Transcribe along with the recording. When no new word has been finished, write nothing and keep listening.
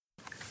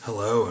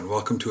Hello, and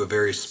welcome to a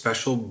very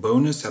special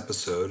bonus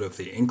episode of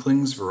the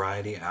Inklings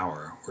Variety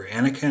Hour, where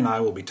Annika and I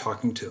will be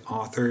talking to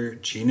author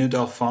Gina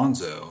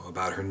Dalfonzo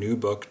about her new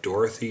book,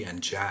 Dorothy and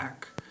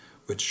Jack,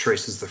 which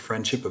traces the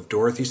friendship of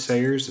Dorothy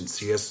Sayers and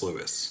C.S.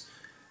 Lewis.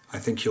 I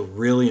think you'll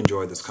really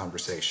enjoy this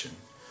conversation.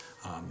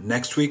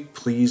 Next week,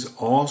 please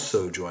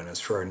also join us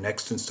for our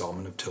next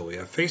installment of Till We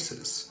Have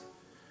Faces.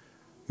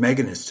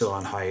 Megan is still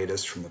on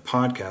hiatus from the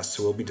podcast,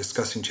 so we'll be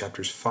discussing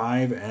chapters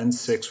 5 and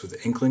 6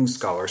 with Inkling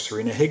scholar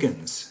Serena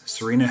Higgins.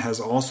 Serena has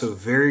also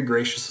very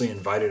graciously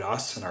invited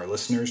us and our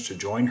listeners to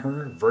join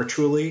her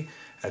virtually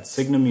at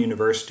Signum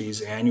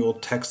University's annual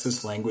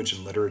Texas Language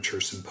and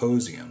Literature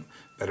Symposium,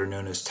 better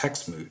known as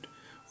TexMoot,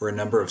 where a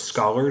number of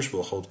scholars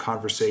will hold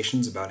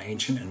conversations about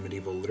ancient and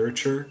medieval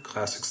literature,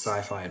 classic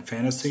sci-fi and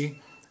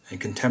fantasy, and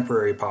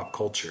contemporary pop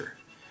culture.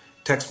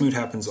 TexMoot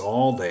happens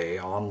all day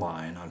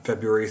online on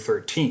February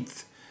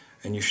 13th,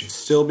 and you should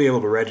still be able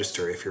to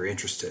register if you're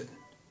interested. It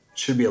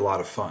should be a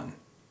lot of fun.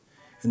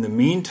 In the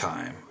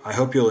meantime, I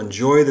hope you'll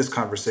enjoy this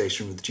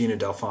conversation with Gina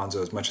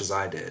Dalfonzo as much as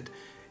I did.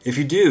 If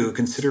you do,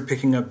 consider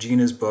picking up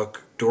Gina's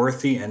book,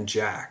 Dorothy and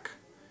Jack.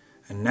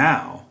 And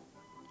now,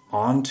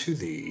 on to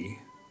the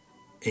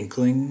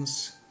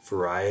Inklings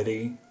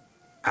Variety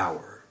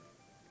Hour.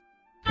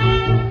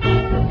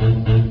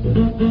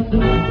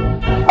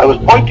 I was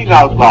pointing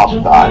out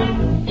last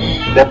time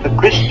that the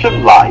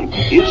Christian life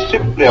is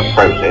simply a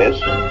process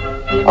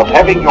of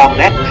having your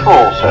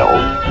natural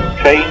self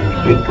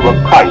changed into a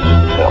Christ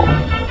self.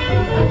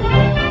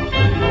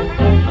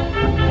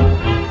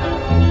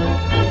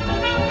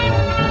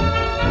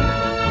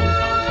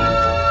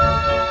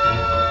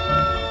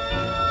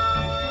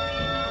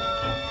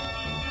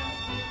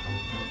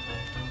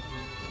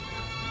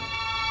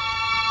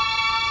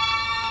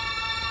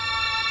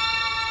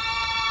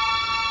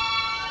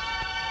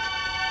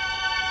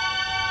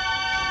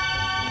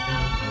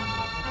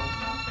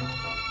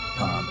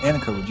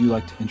 Annika, would you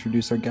like to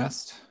introduce our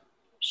guest?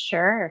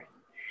 Sure.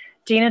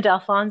 Gina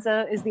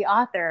Dalfonzo is the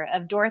author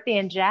of Dorothy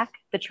and Jack,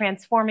 The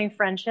Transforming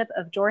Friendship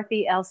of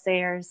Dorothy L.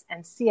 Sayers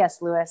and C.S.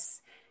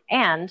 Lewis,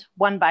 and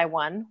One by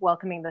One,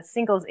 Welcoming the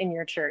Singles in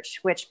Your Church,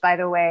 which, by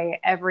the way,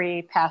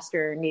 every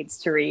pastor needs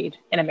to read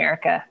in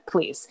America,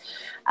 please.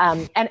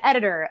 An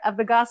editor of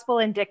The Gospel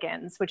in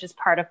Dickens, which is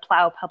part of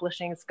Plough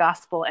Publishing's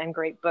Gospel and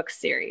Great Books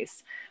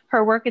series.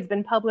 Her work has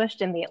been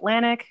published in The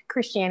Atlantic,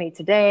 Christianity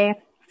Today,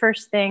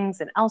 First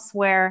Things, and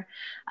elsewhere.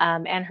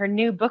 And her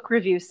new book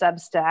review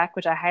Substack,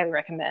 which I highly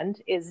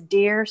recommend, is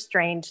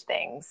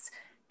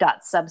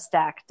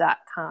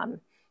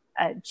dearstrangethings.substack.com.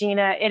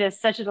 Gina, it is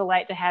such a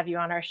delight to have you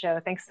on our show.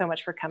 Thanks so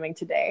much for coming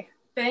today.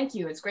 Thank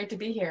you. It's great to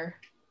be here.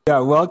 Yeah,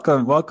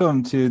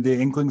 welcome to the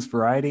Inklings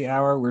Variety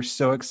Hour. We're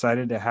so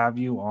excited to have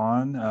you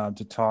on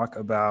to talk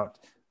about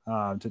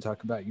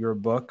your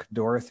book,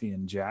 Dorothy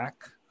and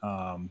Jack.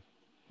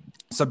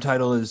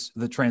 Subtitle is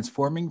The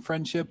Transforming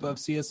Friendship of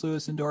C.S.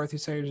 Lewis and Dorothy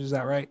Sayers. Is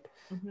that right?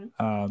 Mm-hmm.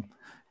 Of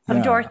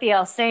Dorothy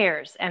L.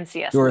 Sayers and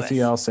C.S. Dorothy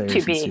Lewis. L. Sayers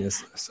and C.S.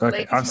 Lewis.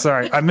 Okay, I'm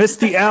sorry. I missed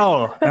the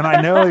L, and I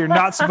know you're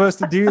not supposed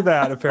to do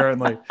that,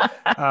 apparently.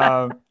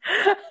 For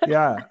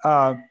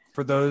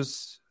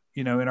those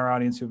in our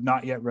audience who have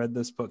not yet read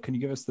this book, can you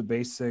give us the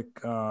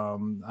basic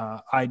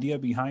idea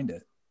behind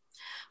it?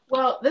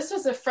 Well, this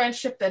was a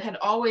friendship that had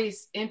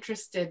always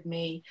interested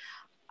me.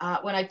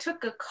 When I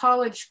took a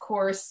college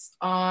course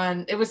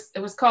on, it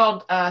was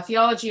called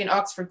Theology in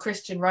Oxford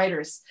Christian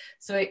Writers.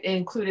 So it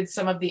included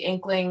some of the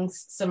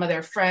Inklings, some of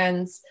their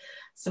friends,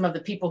 some of the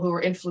people who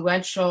were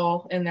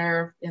influential in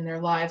their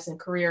lives and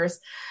careers.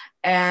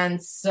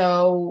 And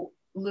so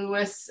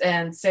Lewis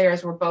and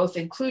Sayers were both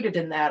included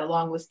in that,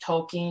 along with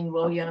Tolkien,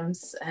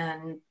 Williams,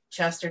 and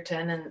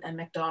Chesterton, and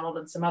MacDonald,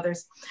 and some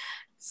others.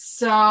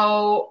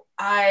 So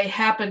I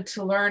happened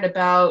to learn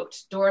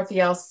about Dorothy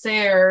L.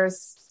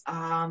 Sayers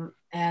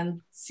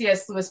and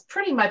C.S. Lewis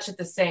pretty much at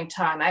the same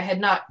time. I had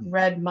not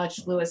read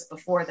much Lewis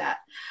before that.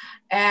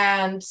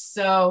 And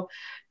so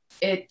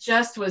it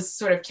just was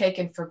sort of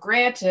taken for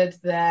granted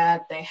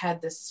that they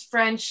had this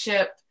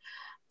friendship,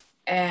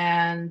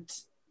 and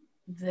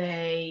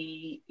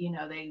they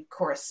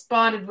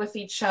corresponded with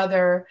each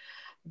other.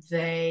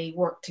 They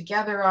worked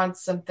together on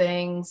some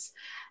things.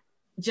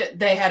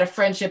 They had a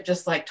friendship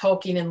just like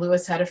Tolkien and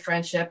Lewis had a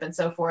friendship, and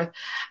so forth.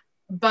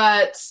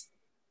 But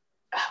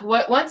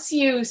once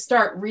you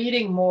start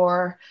reading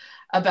more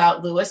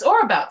about Lewis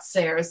or about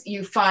Sayers,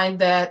 you find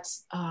that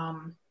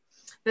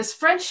this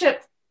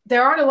friendship,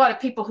 there aren't a lot of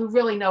people who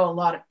really know a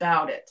lot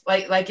about it.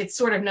 Like it's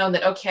sort of known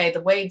that, okay,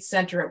 the Wade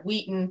Center at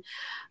Wheaton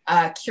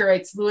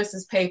curates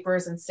Lewis's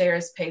papers and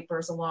Sayers'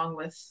 papers, along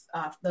with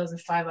those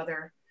of 5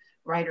 other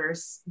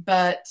writers.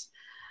 But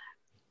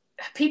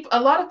a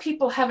lot of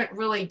people haven't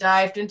really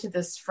dived into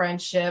this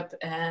friendship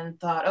and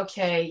thought,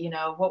 okay,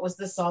 what was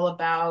this all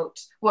about?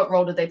 What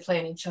role did they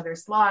play in each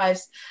other's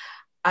lives?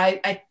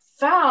 I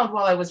found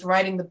while I was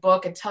writing the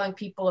book and telling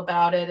people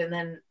about it and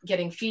then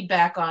getting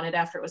feedback on it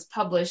after it was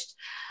published,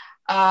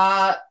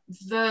 the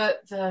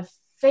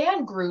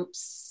fan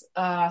groups,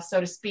 so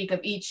to speak,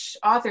 of each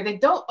author, they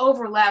don't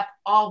overlap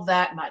all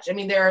that much. I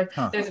mean, there's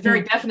a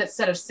very definite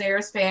set of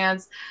Sayers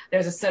fans,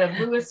 there's a set of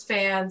Lewis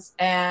fans,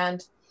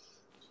 and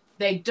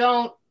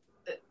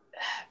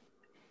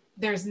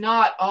there's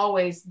not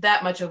always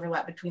that much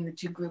overlap between the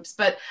two groups.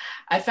 But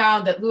I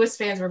found that Lewis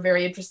fans were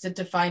very interested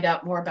to find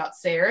out more about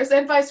Sayers,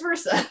 and vice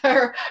versa.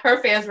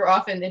 Her fans were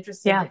often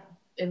interested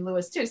in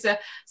Lewis too.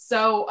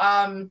 So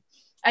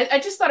I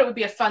just thought it would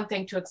be a fun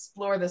thing to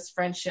explore this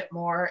friendship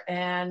more.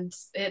 And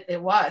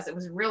it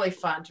was really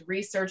fun to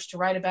research, to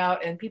write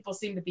about, and people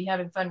seem to be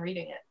having fun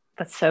reading it.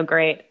 That's so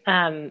great.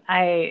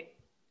 I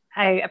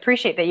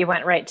appreciate that you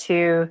went right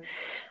to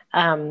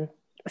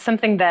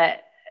something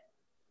that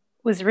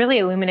was really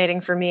illuminating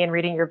for me in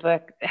reading your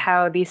book,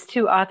 how these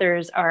two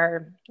authors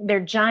they're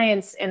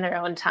giants in their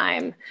own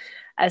time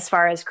as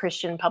far as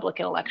Christian public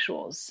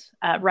intellectuals,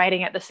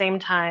 writing at the same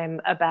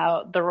time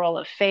about the role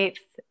of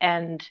faith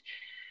and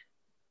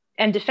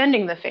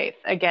defending the faith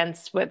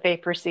against what they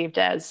perceived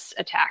as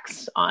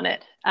attacks on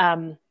it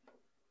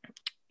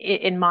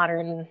in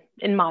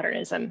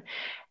modernism,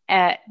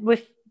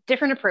 with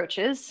different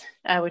approaches,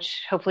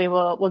 which hopefully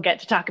we'll get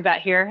to talk about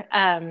here,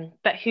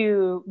 but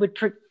who would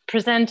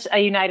present a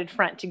united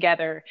front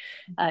together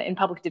in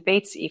public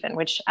debates even,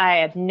 which I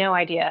had no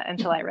idea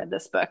until I read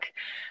this book.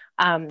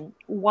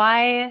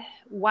 Why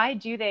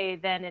do they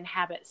then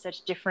inhabit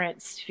such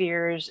different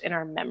spheres in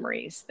our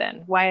memories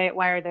then? Why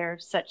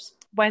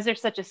is there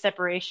such a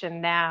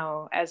separation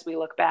now as we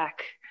look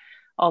back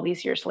all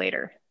these years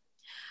later?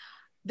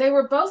 They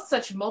were both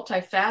such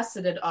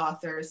multifaceted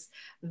authors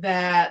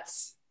that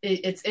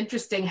it's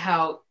interesting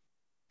how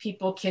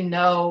people can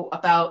know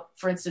about,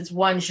 for instance,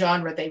 one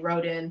genre they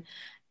wrote in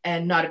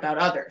and not about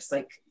others.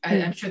 Like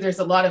I'm sure there's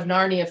a lot of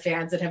Narnia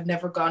fans that have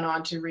never gone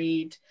on to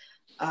read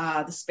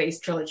the Space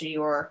Trilogy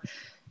or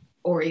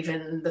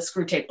even the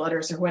Screwtape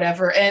Letters or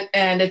whatever.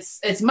 And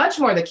it's much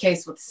more the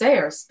case with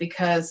Sayers,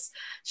 because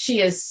she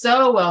is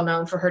so well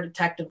known for her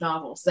detective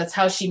novels. That's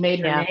how she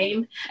made her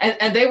name.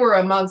 And they were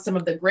among some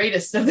of the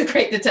greatest of the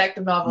great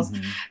detective novels.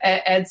 Mm-hmm.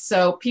 And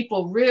so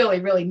people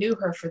really, really knew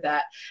her for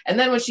that. And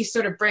then when she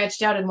sort of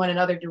branched out and went in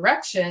other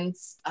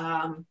directions,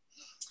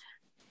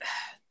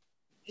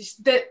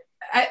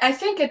 I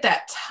think at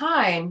that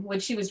time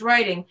when she was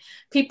writing,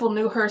 people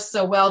knew her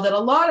so well that a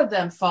lot of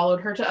them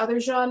followed her to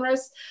other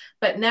genres.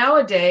 But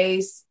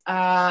nowadays,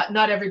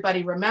 not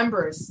everybody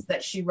remembers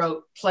that she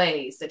wrote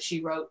plays, that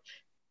she wrote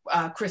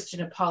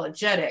Christian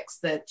apologetics,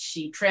 that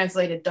she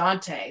translated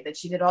Dante, that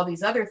she did all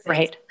these other things.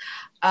 Right.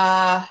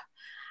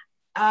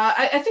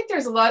 I think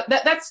there's a lot.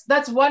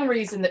 That's one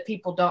reason that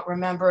people don't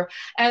remember.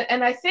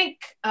 And I think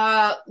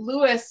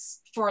Lewis,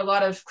 for a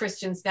lot of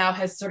Christians now,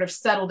 has sort of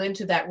settled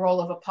into that role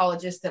of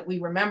apologist that we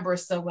remember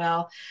so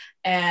well.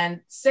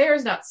 And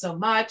Sayers, not so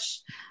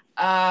much,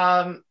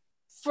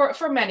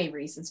 for many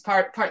reasons,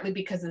 partly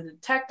because of the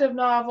detective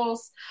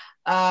novels,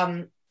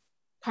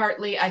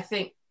 partly, I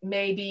think,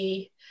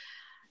 maybe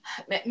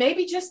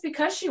just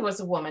because she was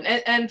a woman.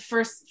 And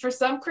for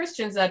some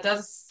Christians, that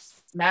does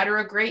matter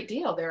a great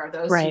deal. There are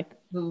those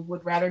who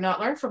would rather not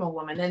learn from a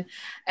woman.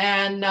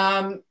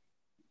 And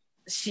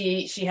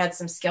she had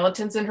some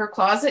skeletons in her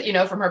closet,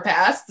 from her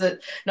past,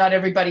 that not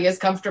everybody is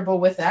comfortable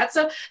with that.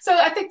 So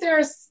I think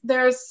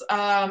there's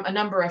a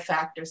number of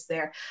factors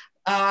there.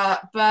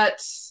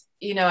 But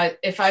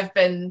if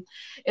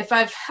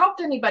I've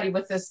helped anybody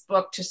with this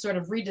book to sort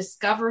of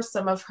rediscover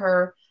some of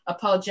her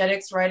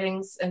apologetics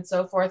writings and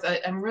so forth,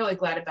 I'm really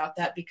glad about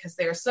that, because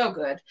they are so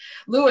good.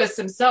 Lewis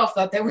himself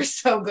thought they were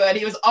so good.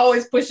 He was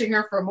always pushing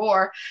her for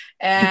more,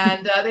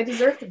 and they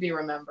deserve to be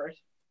remembered.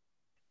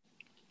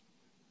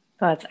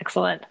 Oh, that's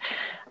excellent.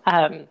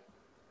 I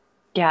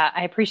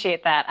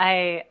appreciate that.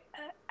 I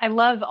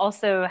love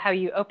also how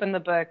you open the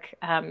book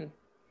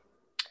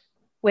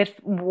with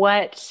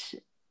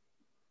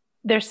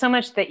there's so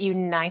much that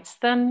unites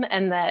them,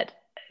 and that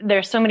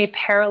there's so many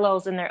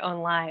parallels in their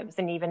own lives.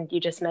 And even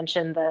you just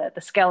mentioned the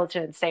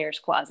skeleton in Sayers'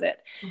 closet,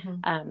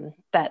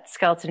 that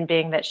skeleton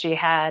being that she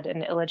had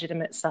an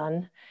illegitimate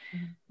son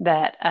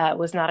that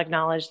was not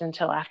acknowledged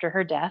until after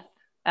her death.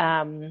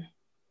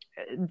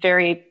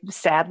 Very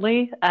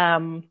sadly,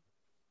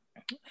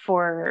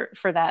 for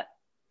that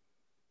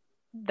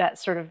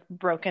sort of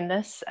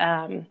brokenness,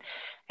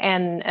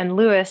 and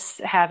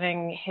Lewis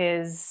having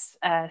his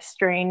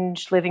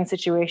strange living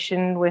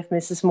situation with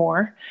Mrs.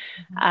 Moore,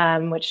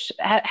 which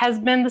has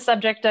been the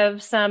subject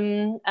of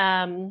some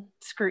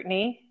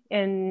scrutiny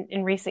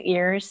in recent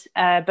years,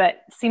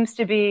 but seems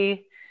to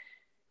be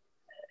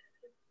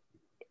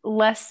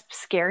less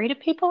scary to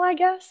people, I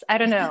guess. I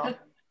don't know.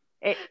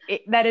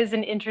 That is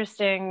an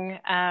interesting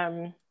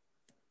parallel.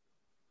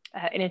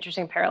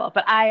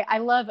 But I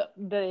love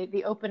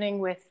the opening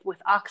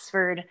with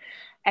Oxford,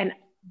 and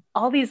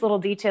all these little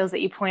details that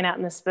you point out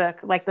in this book,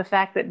 like the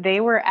fact that they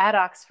were at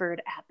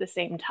Oxford at the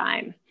same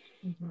time,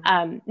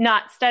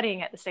 not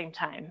studying at the same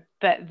time,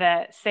 but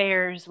that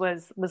Sayers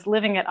was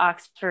living at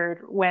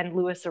Oxford when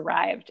Lewis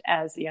arrived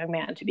as a young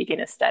man to begin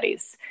his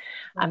studies.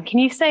 Can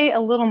you say a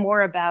little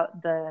more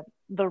about the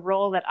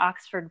role that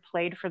Oxford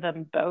played for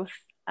them both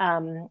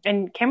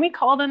And can we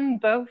call them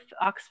both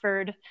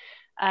Oxford,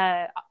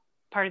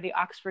 part of the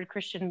Oxford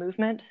Christian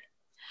movement?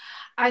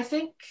 I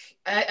think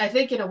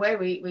in a way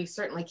we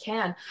certainly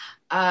can.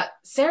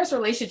 Sarah's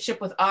relationship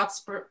with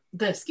Oxford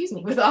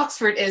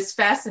is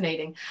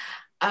fascinating.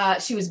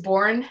 She was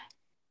born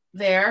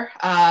there.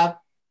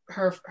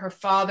 Her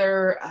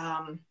father,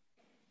 I'm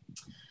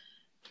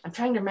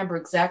trying to remember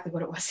exactly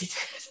what it was he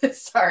did.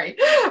 Sorry,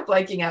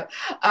 blanking out.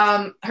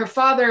 Her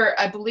father,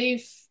 I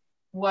believe,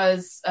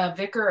 was a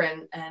vicar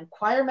and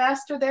choir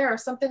master there or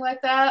something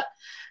like that.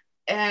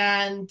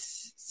 And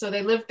so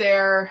they lived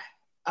there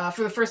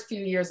for the first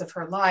few years of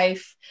her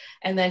life.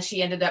 And then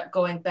she ended up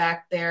going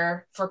back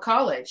there for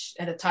college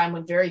at a time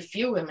when very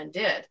few women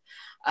did,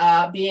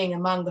 being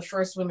among the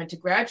first women to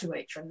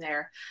graduate from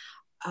there.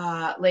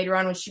 Later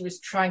on, when she was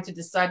trying to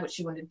decide what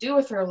she wanted to do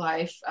with her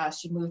life,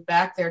 she moved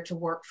back there to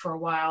work for a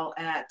while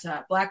at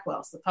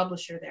Blackwell's, the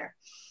publisher there.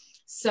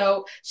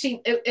 So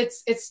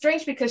it's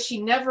strange because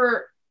she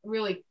never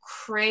really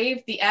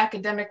craved the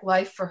academic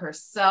life for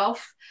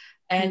herself,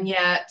 and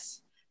yet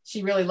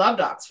she really loved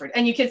Oxford.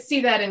 And you can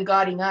see that in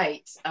Gaudy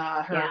Night,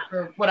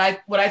 her what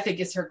I think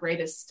is her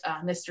greatest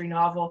mystery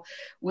novel,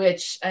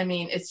 which, I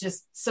mean, it's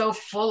just so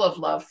full of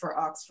love for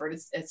Oxford.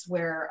 It's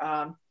where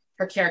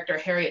her character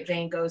Harriet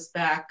Vane goes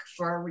back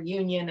for a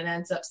reunion and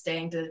ends up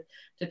staying to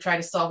try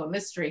to solve a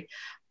mystery.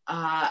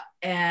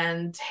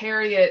 And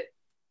Harriet,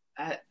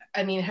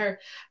 I mean, her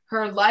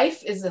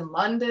life is in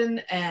London,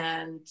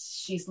 and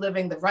she's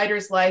living the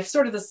writer's life,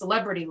 sort of the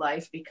celebrity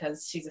life,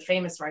 because she's a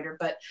famous writer,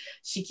 but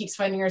she keeps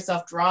finding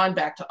herself drawn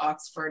back to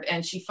Oxford,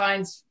 and she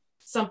finds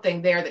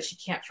something there that she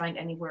can't find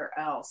anywhere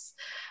else.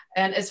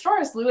 And as far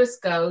as Lewis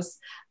goes,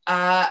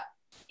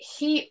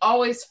 he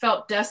always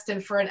felt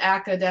destined for an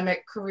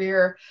academic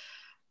career,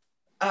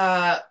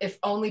 if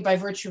only by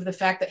virtue of the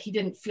fact that he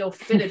didn't feel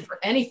fitted for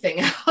anything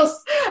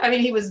else. I mean,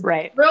 he was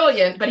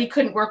brilliant, but he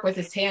couldn't work with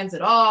his hands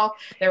at all.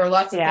 There were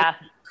lots of things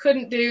he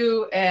couldn't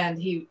do, and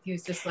he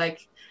was just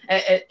like,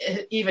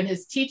 even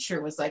his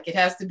teacher was like, it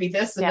has to be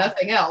this and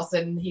nothing else,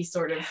 and he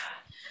sort of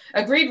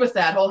agreed with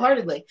that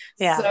wholeheartedly.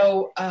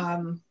 So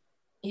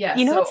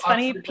you know, what's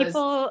funny,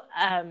 people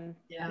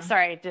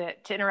sorry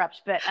to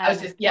interrupt, but I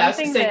was just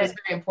saying it was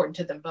very important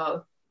to them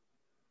both.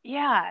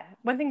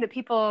 One thing that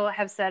people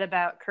have said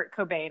about Kurt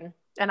Cobain,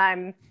 and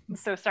I'm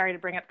so sorry to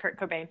bring up Kurt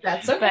Cobain,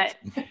 that's okay,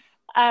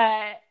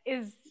 but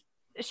is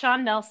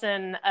Sean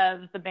Nelson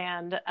of the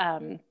band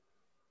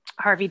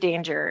Harvey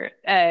Danger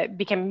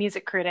became a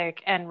music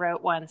critic and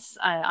wrote once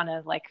on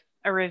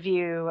a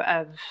review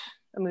of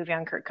a movie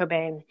on Kurt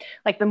Cobain.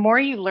 Like, the more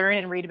you learn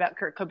and read about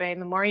Kurt Cobain,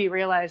 the more you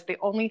realize the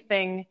only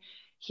thing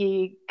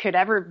he could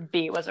ever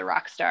be was a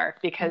rock star,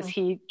 because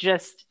he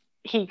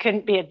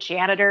couldn't be a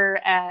janitor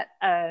at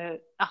a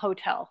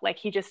hotel. Like,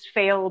 he just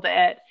failed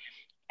at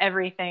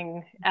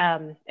everything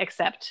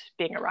except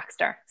being a rock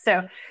star.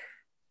 So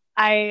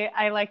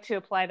I like to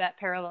apply that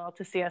parallel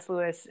to C.S.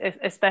 Lewis,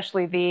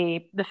 especially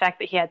the fact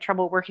that he had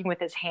trouble working with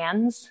his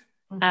hands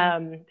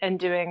and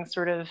doing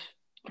sort of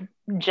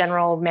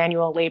general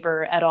manual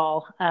labor at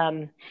all.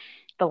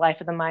 The life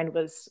of the mind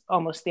was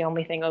almost the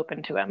only thing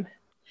open to him.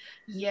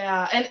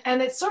 Yeah,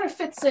 and it sort of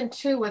fits in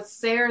too with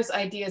Sayre's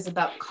ideas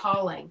about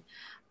calling.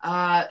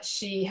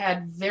 She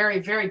had very,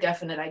 very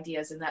definite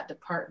ideas in that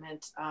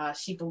department.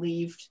 She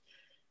believed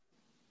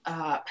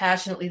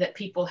passionately that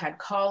people had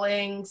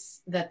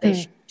callings, that they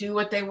should do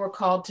what they were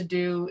called to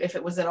do if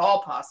it was at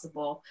all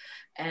possible,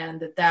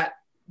 and that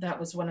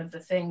was one of the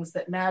things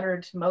that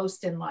mattered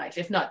most in life,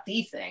 if not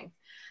the thing.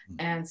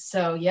 And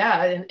so,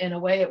 in a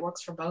way, it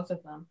works for both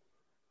of them.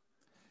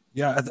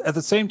 Yeah. At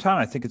the same time,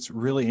 I think it's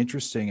really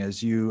interesting,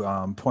 as you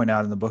point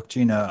out in the book,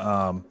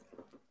 Gina,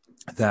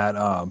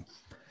 that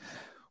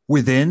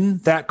within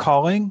that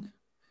calling,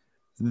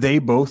 they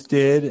both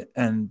did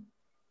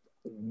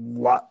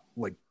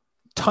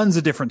tons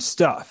of different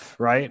stuff,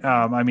 right?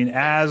 I mean,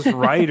 as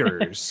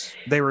writers,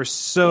 they were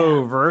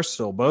so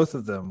versatile, both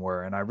of them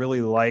were. And I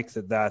really like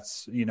that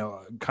that's,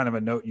 kind of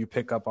a note you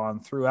pick up on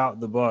throughout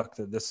the book,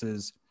 that this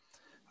is,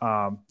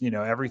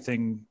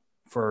 everything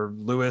for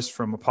Lewis,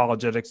 from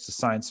apologetics to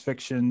science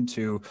fiction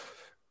to,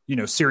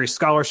 serious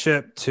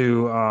scholarship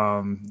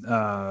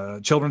to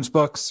children's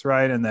books,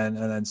 right? And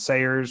then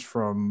Sayers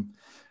from,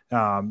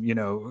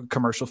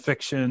 commercial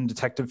fiction,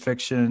 detective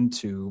fiction,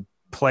 to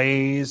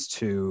plays,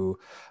 to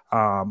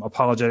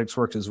apologetics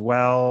work as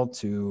well,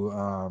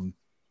 to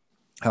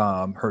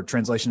her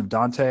translation of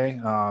Dante.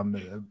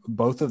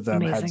 Both of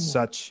them had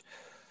such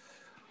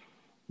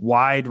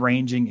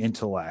wide-ranging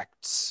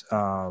intellects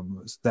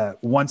that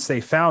once they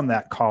found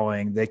that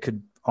calling, they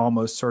could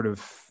almost sort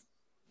of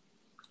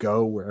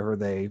go wherever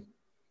they,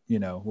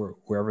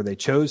 wherever they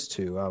chose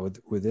to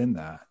within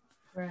that.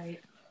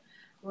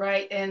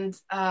 Right. And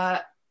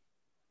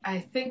I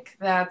think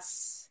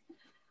that's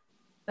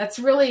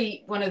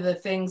really one of the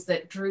things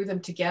that drew them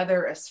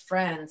together as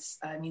friends.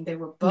 I mean, they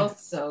were both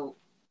so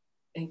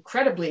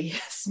incredibly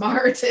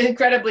smart,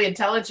 incredibly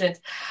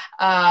intelligent.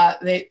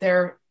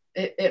 Their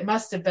it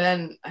must have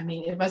been,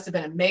 it must have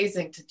been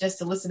amazing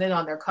to listen in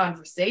on their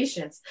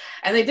conversations.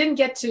 And they didn't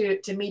get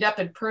to meet up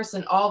in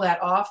person all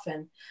that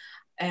often.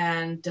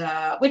 And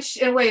which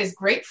in a way is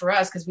great for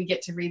us because we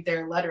get to read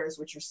their letters,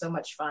 which are so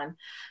much fun.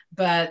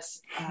 But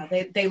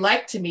they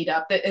like to meet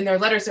up. In their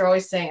letters, they're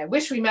always saying, I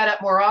wish we met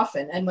up more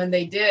often. And when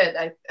they did,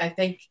 I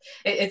think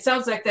it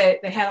sounds like they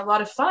had a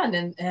lot of fun.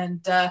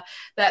 And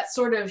that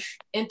sort of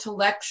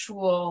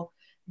intellectual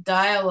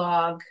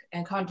dialogue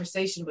and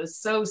conversation was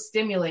so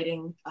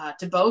stimulating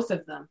to both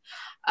of them.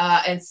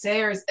 And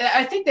Sayers,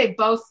 I think they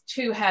both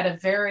too had a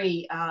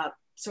very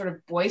sort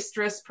of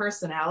boisterous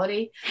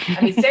personality.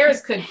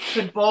 Sayers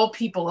could bowl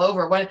people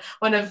over.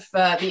 One of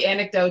the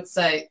anecdotes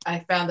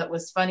I found that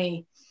was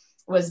funny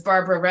was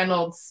Barbara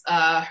Reynolds,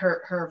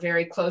 her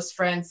very close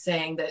friend,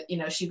 saying that,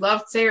 she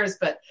loved Sayers,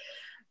 but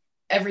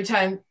every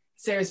time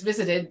Sayers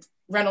visited,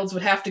 Reynolds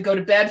would have to go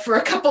to bed for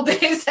a couple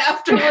days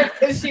afterward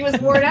because she was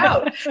worn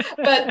out.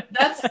 But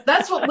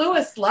that's what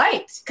Lewis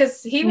liked,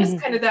 because he was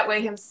kind of that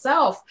way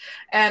himself.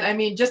 And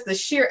just the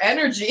sheer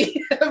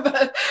energy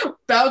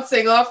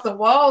bouncing off the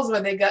walls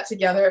when they got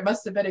together, it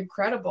must have been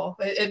incredible.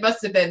 It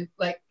must have been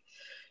like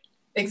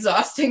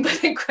exhausting,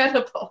 but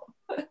incredible.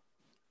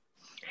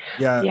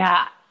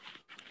 Yeah.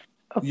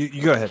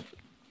 You go ahead.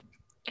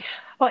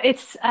 Well,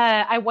 it's,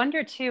 I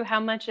wonder too, how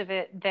much of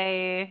it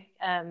they,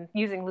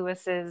 using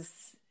Lewis's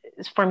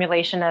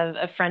formulation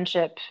of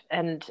friendship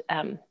and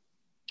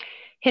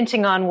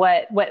hinting on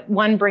what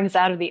one brings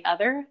out of the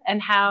other,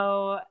 and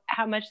how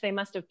much they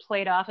must have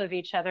played off of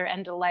each other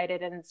and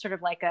delighted in sort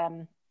of like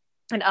an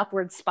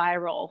upward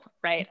spiral,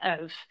 right,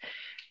 of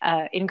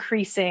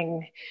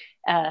increasing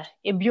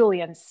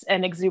ebullience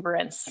and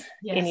exuberance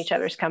in each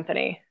other's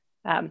company.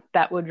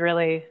 That would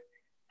really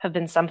have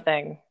been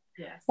something.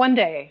 Yes. One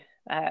day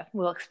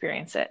we'll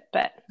experience it,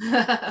 but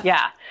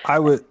yeah.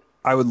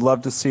 I would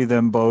love to see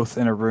them both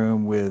in a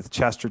room with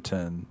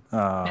Chesterton.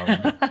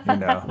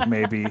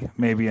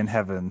 Maybe in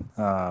heaven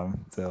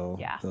they'll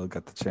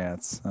get the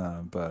chance.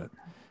 But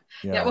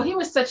yeah. Well, he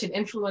was such an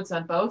influence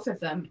on both of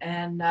them,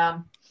 and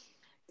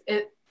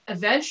it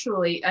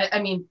eventually,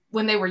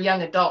 when they were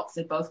young adults,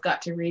 they both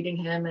got to reading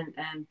him,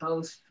 and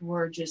both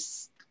were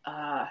just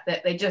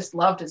they just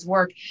loved his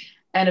work.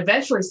 And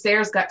eventually,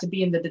 Sayers got to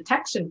be in the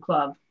detection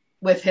club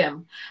with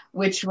him,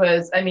 which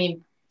was,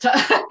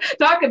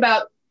 talk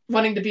about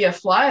wanting to be a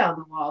fly on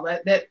the wall.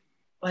 That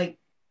like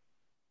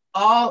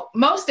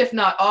most, if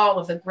not all,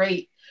 of the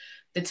great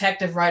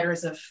detective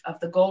writers of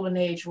the golden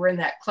age were in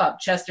that club.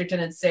 Chesterton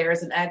and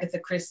Sayers and Agatha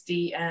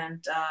Christie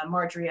and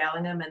Marjorie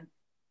Allingham and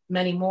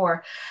many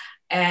more.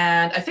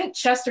 And I think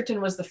Chesterton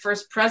was the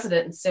first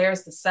president and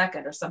Sayers the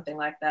second, or something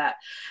like that.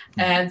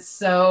 And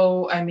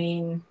so,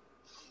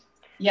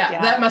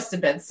 that must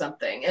have been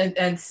something.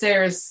 And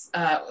Sayers,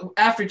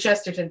 after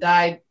Chesterton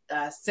died,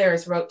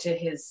 Sayers wrote to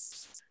his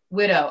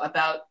widow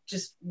about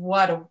just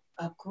what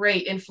a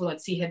great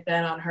influence he had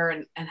been on her,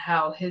 and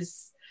how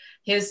his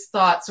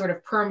thought sort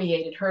of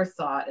permeated her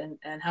thought,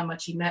 and how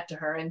much he meant to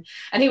her. And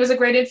he was a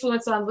great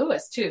influence on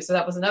Lewis too. So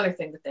that was another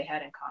thing that they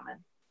had in common.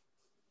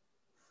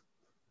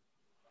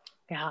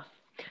 Yeah.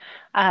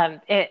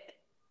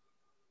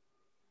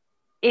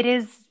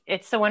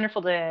 It's so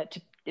wonderful to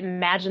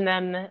imagine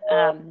them,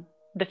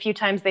 the few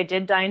times they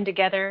did dine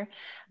together.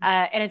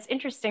 And it's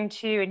interesting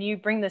too, and you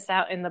bring this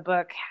out in the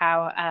book,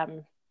 how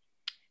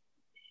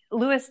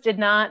Lewis did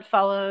not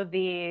follow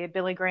the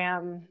Billy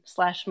Graham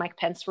 / Mike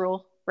Pence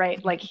rule,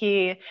 right? Like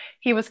he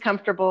was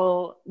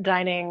comfortable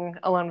dining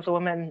alone with a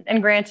woman.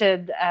 And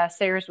granted,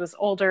 Sayers was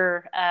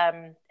older,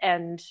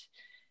 and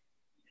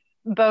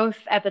both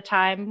at the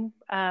time,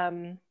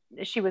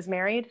 she was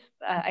married,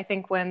 I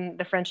think, when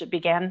the friendship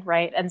began,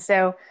 right? And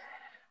so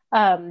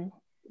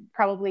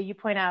probably you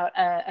point out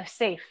a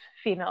safe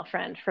female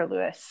friend for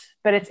Lewis.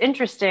 But it's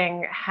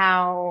interesting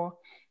how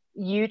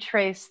you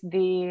trace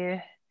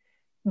the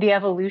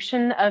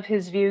evolution of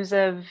his views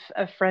of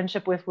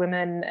friendship with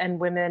women and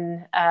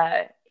women,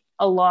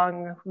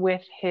 along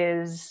with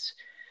his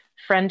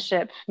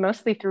friendship,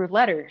 mostly through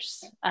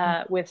letters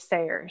with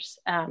Sayers.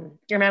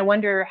 I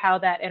wonder how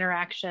that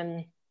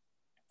interaction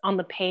on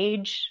the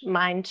page,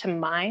 mind to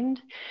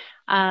mind,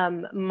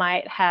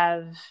 might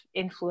have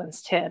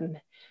influenced him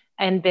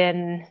and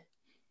been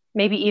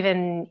maybe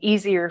even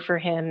easier for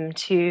him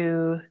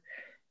to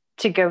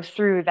go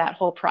through that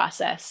whole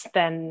process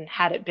than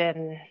had it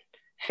been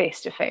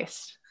face to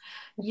face.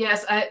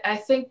 Yes, I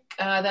think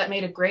that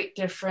made a great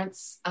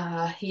difference.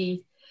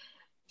 He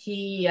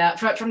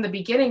from the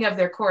beginning of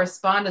their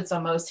correspondence,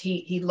 almost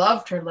he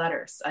loved her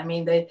letters.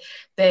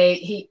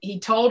 He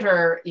told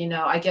her,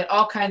 I get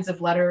all kinds of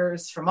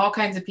letters from all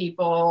kinds of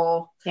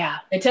people. Yeah,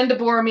 they tend to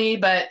bore me,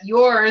 but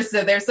yours,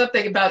 there's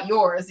something about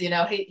yours.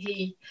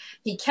 He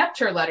kept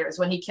her letters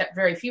when he kept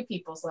very few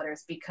people's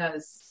letters,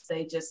 because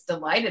they just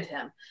delighted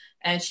him.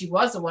 And she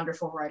was a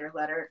wonderful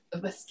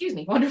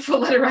wonderful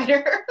letter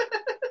writer.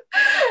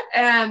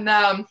 And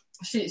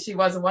she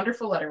was a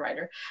wonderful letter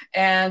writer.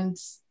 And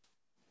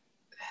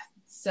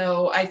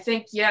so I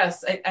think,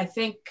 yes, I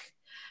think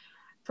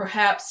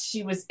perhaps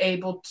she was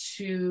able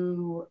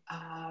to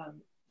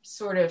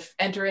sort of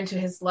enter into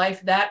his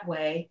life that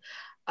way,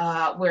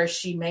 where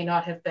she may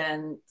not have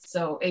been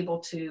so able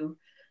to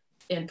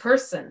in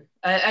person.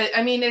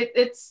 I mean,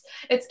 it's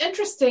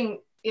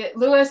interesting.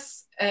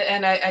 Lewis,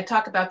 and I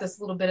talk about this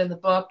a little bit in the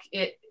book,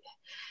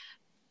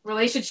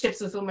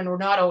 relationships with women were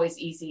not always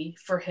easy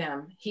for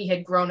him. He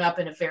had grown up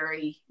in a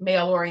very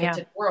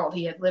male-oriented world.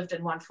 He had lived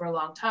in one for a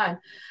long time.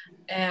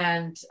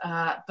 And,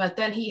 but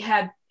then he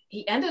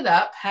ended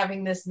up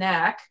having this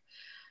knack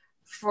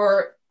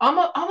for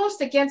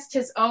almost against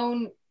his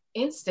own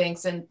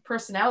instincts and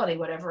personality,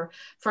 whatever,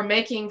 for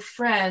making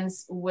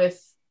friends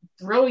with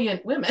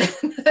brilliant women.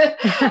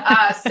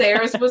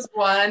 Sayers was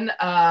one,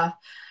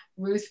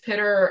 Ruth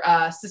Pitter,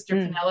 Sister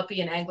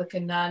Penelope, an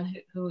Anglican nun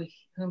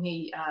whom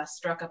he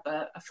struck up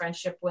a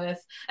friendship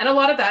with. And a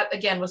lot of that,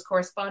 again, was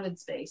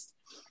correspondence based.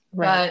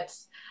 Right. But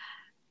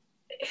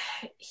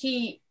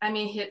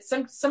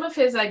some of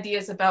his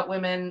ideas about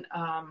women,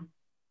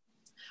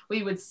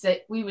 we would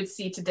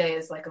see today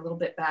as like a little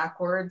bit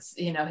backwards.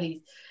 You know,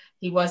 he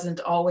wasn't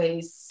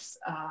always,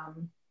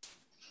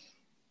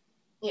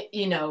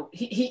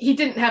 he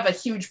didn't have a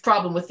huge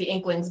problem with the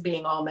Inklings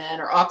being all men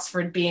or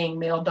Oxford being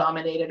male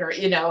dominated, or,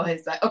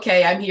 he's like,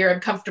 okay, I'm here, I'm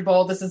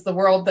comfortable. This is the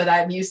world that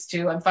I'm used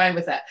to. I'm fine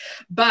with that.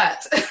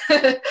 But,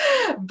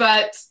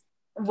 but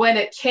when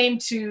it came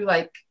to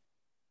like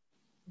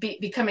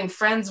becoming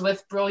friends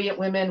with brilliant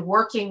women,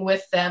 working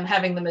with them,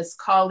 having them as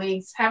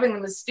colleagues, having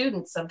them as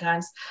students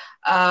sometimes,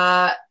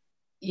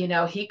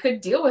 he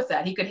could deal with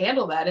that. He could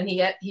handle that. And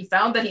he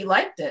found that he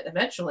liked it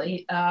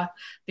eventually,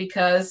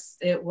 because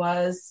it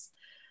was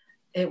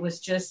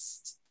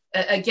just,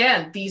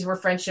 again, these were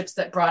friendships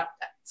that brought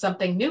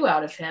something new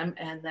out of him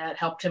and that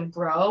helped him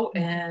grow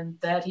and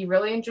that he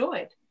really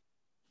enjoyed.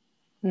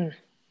 I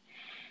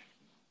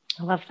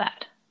love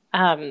that.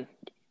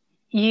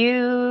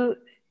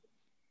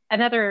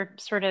 Another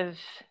sort of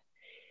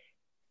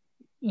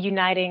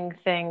uniting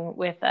thing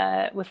with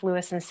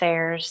Lewis and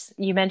Sayers,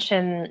 you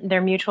mentioned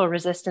their mutual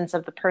resistance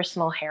of the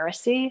personal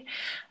heresy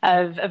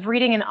of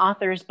reading an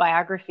author's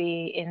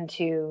biography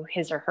into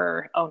his or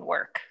her own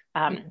work.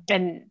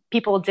 And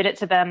people did it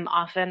to them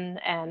often,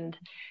 and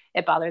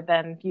it bothered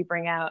them. You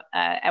bring out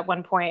at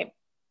one point,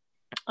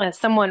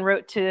 someone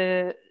wrote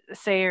to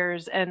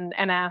Sayers and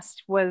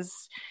asked,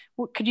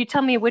 could you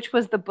tell me which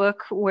was the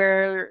book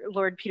where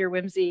Lord Peter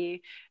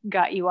Wimsey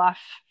got you off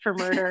for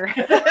murder?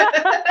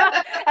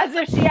 As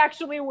if she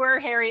actually were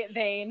Harriet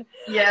Vane.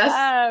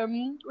 Yes.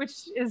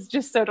 Which is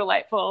just so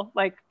delightful,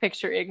 like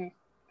picturing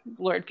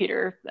Lord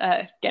Peter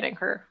getting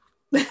her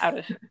out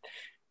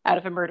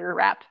of a murder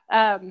rap.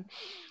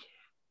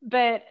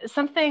 But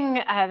something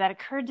that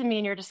occurred to me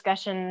in your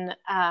discussion,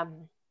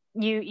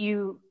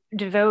 you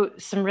devote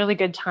some really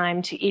good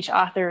time to each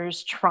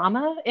author's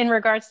trauma in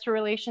regards to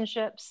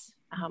relationships.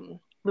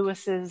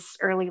 Lewis's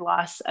early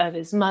loss of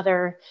his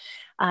mother,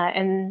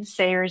 and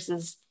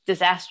Sayers'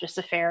 disastrous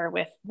affair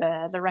with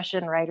the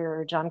Russian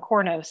writer John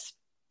Kornos.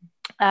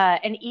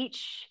 And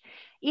each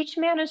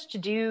managed to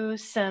do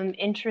some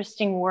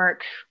interesting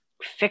work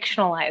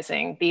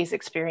fictionalizing these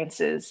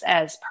experiences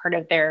as part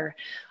of their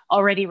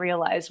already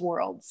realized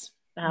worlds.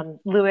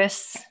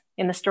 Lewis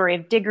in the story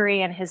of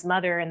Diggory and his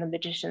mother in The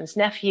Magician's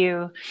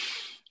Nephew,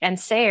 and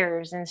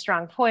Sayers in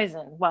Strong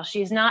Poison. While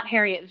she's not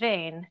Harriet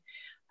Vane,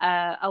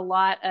 a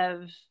lot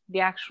of the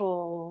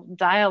actual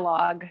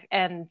dialogue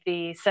and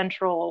the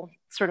central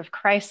sort of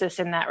crisis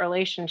in that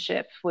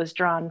relationship was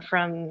drawn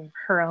from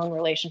her own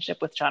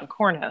relationship with John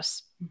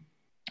Kornos.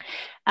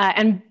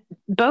 And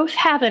both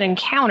have an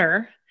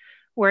encounter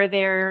where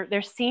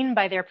they're seen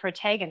by their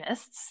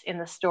protagonists in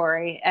the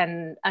story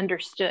and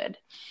understood.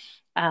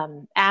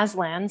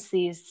 Aslan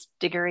sees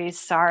Diggory's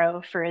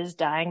sorrow for his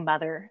dying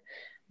mother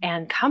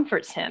and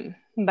comforts him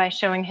by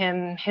showing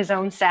him his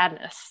own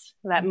sadness.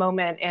 That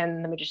moment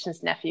in The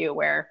Magician's Nephew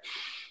where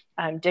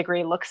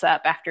Diggory looks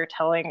up after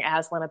telling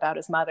Aslan about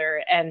his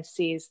mother and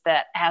sees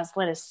that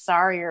Aslan is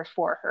sorrier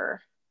for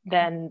her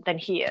than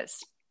he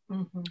is.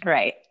 Mm-hmm.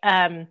 Right.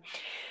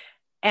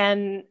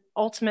 And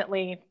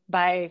ultimately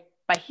by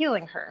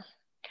healing her.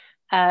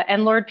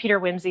 And Lord Peter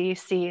Wimsey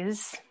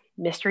sees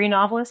mystery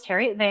novelist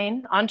Harriet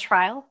Vane on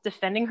trial,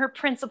 defending her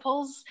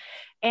principles,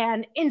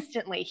 and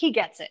instantly he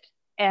gets it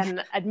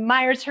and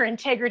admires her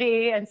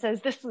integrity and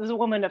says, this is a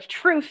woman of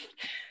truth,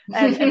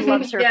 and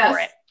loves her for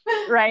it,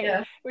 right?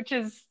 Yeah. Which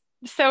is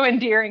so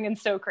endearing and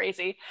so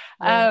crazy.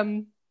 Yeah.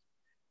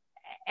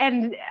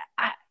 And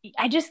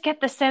I just get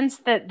the sense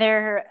that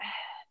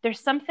there's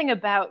something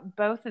about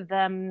both of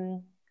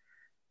them.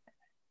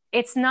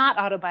 It's not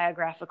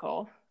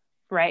autobiographical,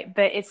 right?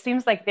 But it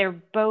seems like they're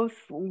both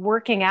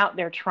working out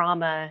their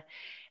trauma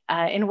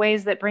in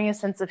ways that bring a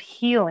sense of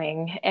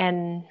healing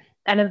and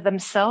of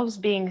themselves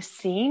being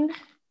seen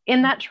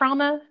in that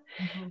trauma.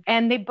 Mm-hmm.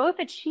 And they both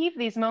achieve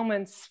these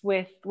moments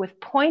with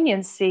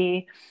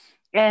poignancy,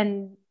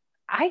 and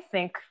I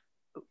think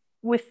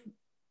with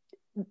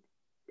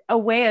a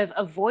way of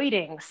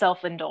avoiding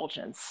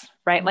self-indulgence,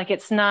 right? Mm-hmm. Like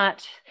it's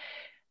not,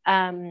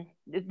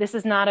 this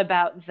is not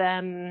about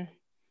them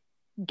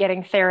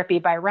getting therapy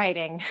by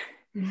writing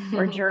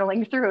or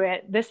journaling through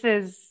it. This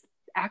is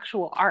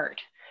actual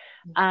art.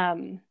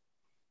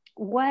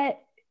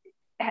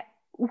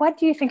 What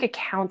do you think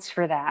accounts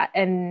for that?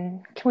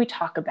 And can we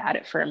talk about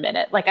it for a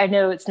minute? Like, I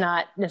know it's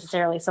not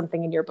necessarily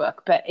something in your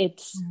book, but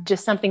it's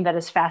just something that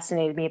has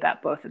fascinated me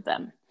about both of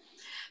them.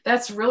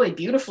 That's really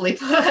beautifully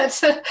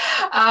put.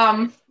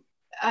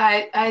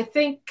 I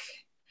think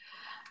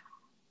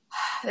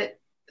that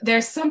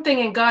there's something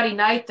in Gaudy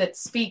Night that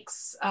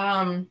speaks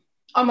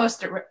almost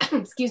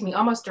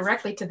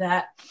directly to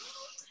that,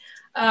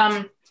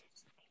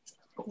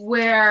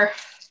 where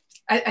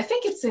I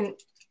think it's in,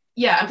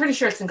 I'm pretty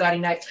sure it's in Gaudy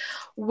Night,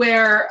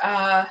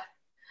 where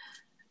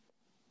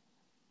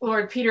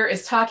Lord Peter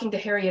is talking to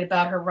Harriet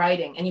about her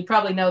writing, and you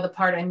probably know the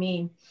part I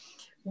mean,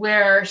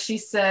 where she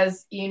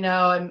says,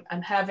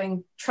 I'm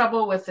having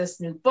trouble with this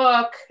new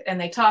book,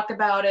 and they talk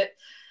about it,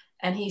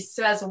 and he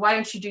says, well, why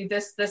don't you do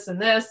this, this,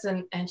 and this?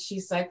 And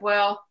she's like,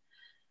 well,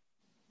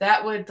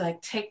 that would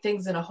like take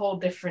things in a whole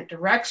different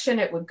direction.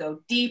 It would go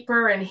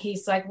deeper. And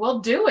he's like, well,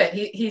 do it.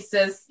 He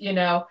says,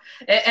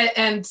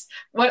 and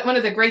one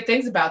of the great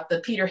things about the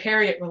Peter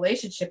Harriet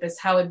relationship is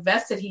how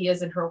invested he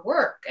is in her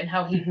work, and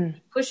how he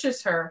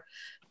pushes her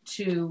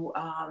to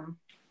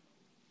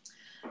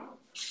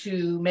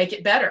make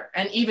it better.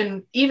 And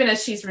even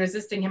as she's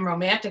resisting him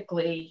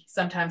romantically,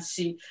 sometimes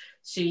she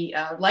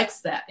likes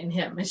that in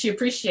him, and she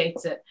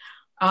appreciates it.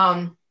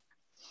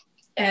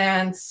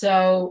 And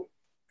so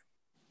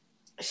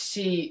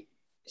she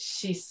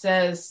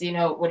says,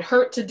 it would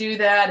hurt to do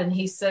that. And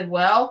he said,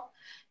 well,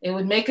 it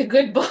would make a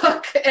good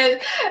book.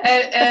 and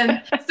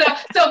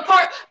so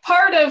part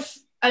of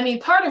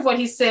what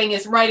he's saying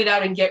is write it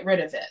out and get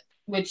rid of it,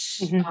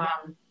 which,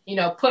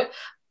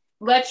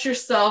 let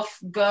yourself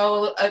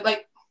go.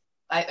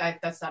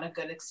 That's not a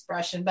good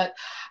expression, but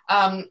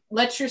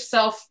let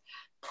yourself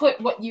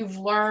put what you've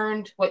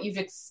learned, what you've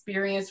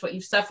experienced, what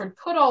you've suffered,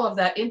 put all of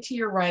that into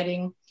your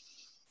writing.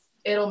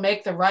 It'll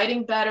make the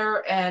writing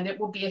better, and it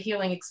will be a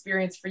healing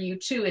experience for you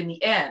too in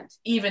the end,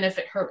 even if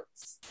it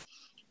hurts.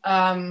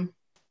 And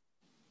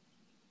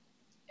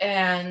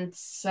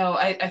so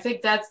I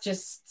think that's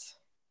just,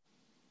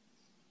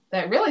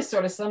 that really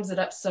sort of sums it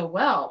up so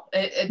well.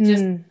 It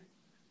just,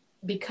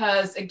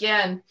 because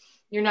again,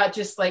 you're not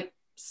just like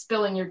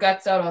spilling your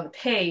guts out on the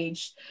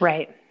page.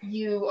 Right.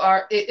 You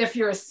are, if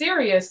you're a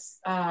serious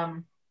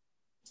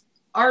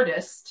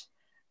artist,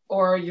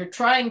 or you're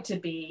trying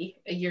to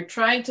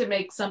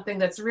make something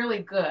that's really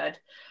good,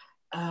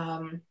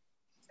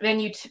 then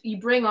you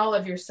bring all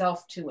of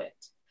yourself to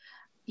it.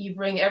 You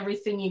bring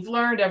everything you've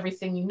learned,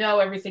 everything you know,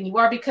 everything you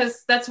are,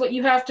 because that's what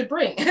you have to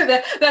bring.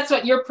 That's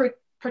what your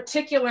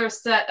particular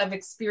set of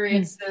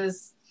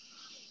experiences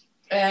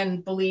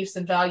and beliefs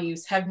and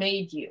values have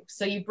made you.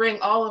 So you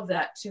bring all of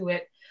that to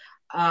it.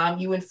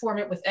 You inform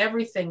it with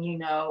everything you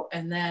know,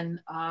 and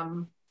then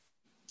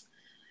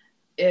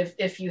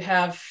if you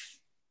have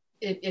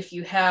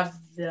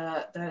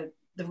the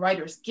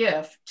writer's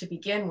gift to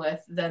begin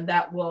with, then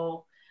that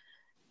will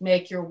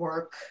make your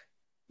work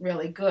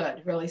really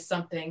good, really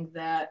something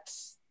that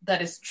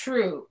is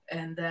true,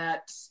 and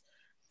that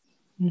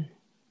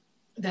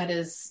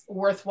is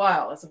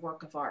worthwhile as a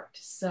work of art.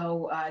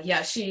 So I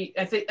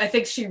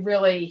think she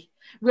really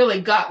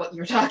got what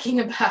you're talking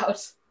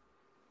about.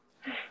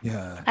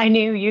 Yeah, I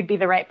knew you'd be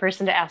the right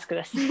person to ask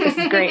this. This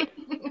is great.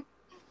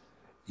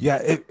 Yeah,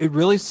 it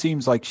really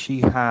seems like she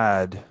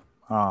had,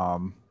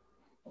 from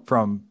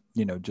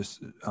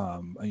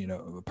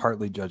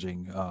partly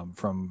judging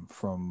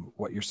from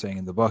what you're saying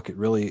in the book, it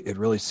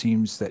really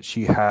seems that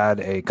she had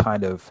a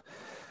kind of,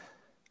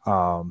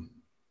 and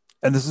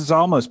this is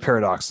almost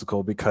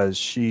paradoxical, because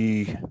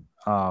she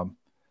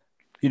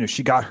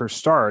got her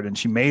start and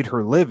she made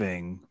her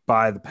living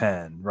by the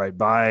pen, right,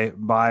 by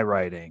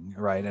writing,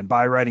 right, and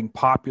by writing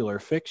popular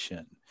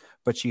fiction.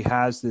 But she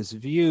has this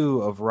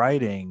view of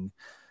writing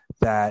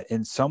that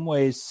in some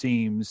ways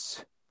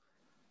seems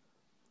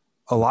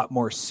a lot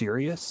more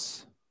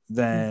serious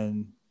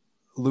than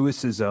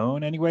Lewis's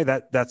own. Anyway,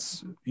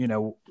 that's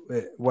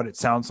what it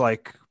sounds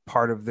like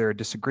part of their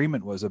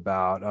disagreement was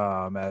about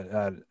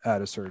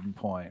at a certain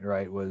point,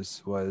 right?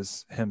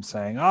 Was him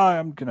saying, "Oh,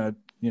 I'm gonna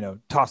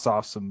toss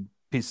off some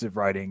piece of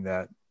writing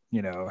that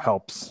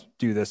helps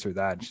do this or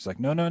that," and she's like,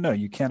 "No,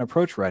 you can't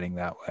approach writing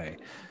that way,"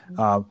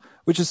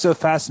 which is so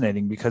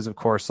fascinating, because of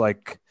course,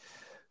 like,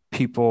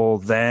 people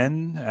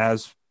then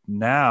as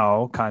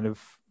now kind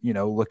of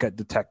look at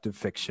detective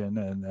fiction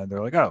and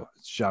they're like, oh,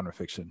 it's genre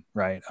fiction,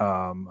 right?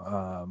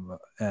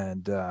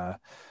 The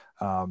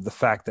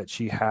fact that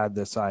she had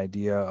this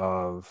idea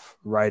of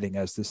writing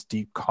as this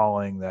deep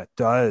calling that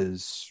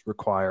does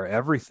require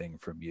everything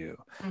from you,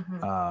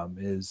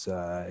 is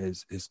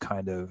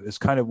kind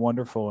of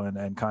wonderful,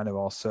 and kind of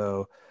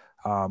also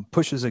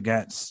pushes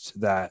against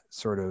that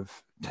sort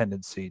of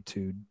tendency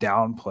to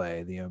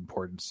downplay the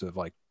importance of,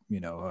 like,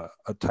 a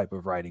type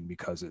of writing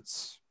because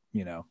it's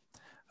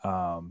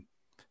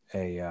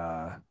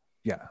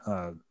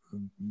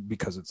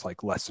because it's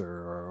like lesser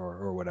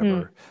or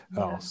whatever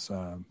else.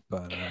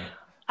 But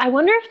I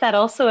wonder if that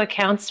also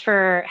accounts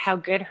for how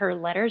good her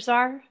letters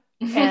are,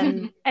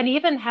 and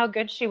even how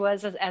good she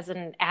was as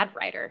an ad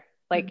writer.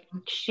 Like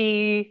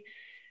she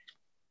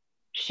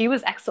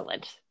was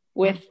excellent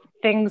with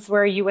things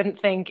where you wouldn't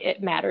think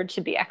it mattered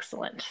to be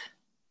excellent.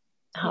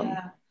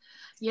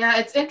 Yeah,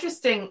 it's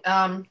interesting.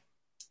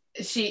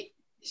 She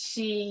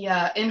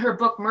in her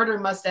book Murder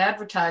Must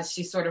Advertise,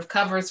 she sort of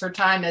covers her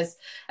time as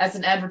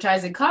an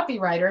advertising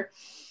copywriter,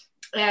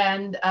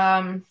 and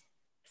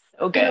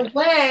so good. in a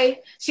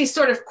way she's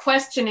sort of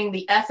questioning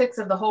the ethics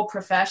of the whole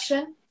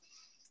profession,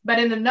 but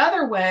in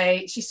another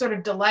way she sort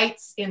of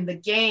delights in the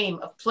game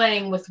of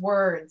playing with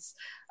words,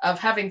 of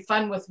having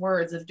fun with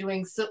words, of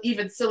doing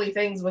even silly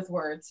things with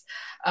words,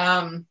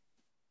 and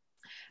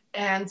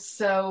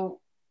so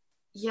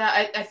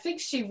I think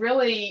she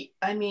really,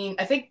 I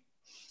think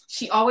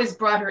she always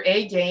brought her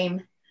A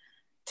game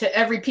to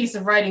every piece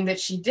of writing that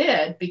she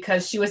did,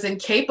 because she was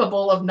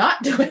incapable of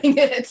not doing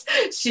it.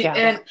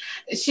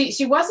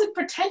 She wasn't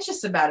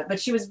pretentious about it, but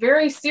she was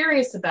very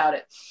serious about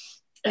it.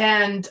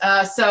 And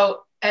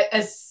so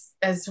as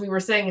we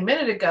were saying a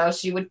minute ago,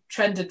 she would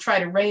try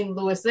to rein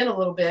Lewis in a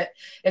little bit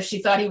if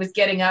she thought he was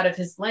getting out of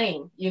his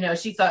lane.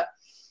 She thought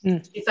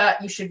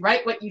you should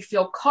write what you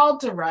feel called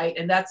to write,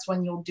 and that's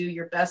when you'll do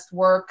your best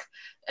work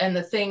and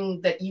the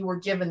thing that you were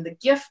given the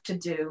gift to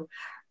do.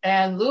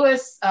 And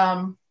Lewis,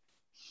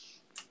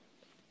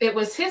 it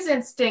was his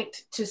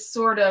instinct to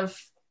sort of,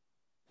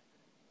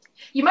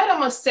 you might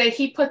almost say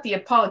he put the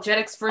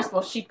apologetics first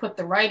while she put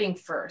the writing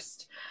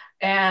first.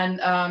 And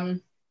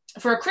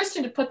for a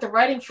Christian to put the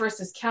writing first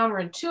is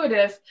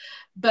counterintuitive,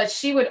 but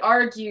she would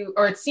argue,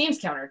 or it seems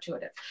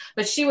counterintuitive,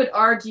 but she would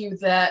argue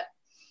that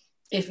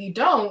if you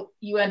don't,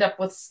 you end up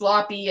with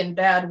sloppy and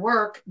bad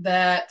work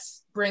that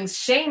brings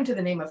shame to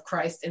the name of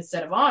Christ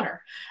instead of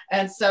honor.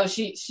 And so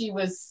she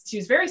was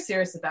very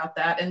serious about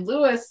that. And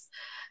Lewis,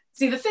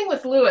 see, the thing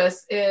with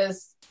Lewis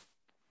is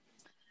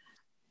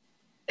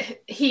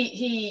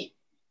he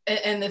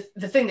and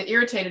the thing that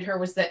irritated her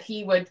was that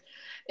he would,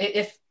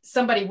 if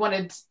somebody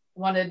wanted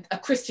a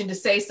Christian to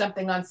say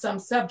something on some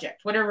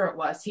subject, whatever it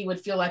was, he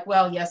would feel like,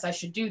 well, yes, I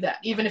should do that,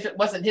 even if it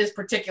wasn't his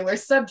particular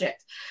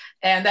subject.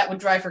 And that would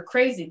drive her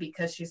crazy,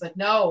 because she's like,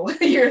 no,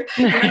 you're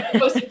not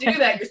supposed to do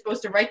that. You're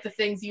supposed to write the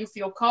things you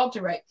feel called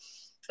to write.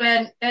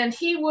 And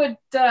he would,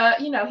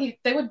 they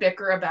would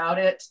bicker about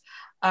it.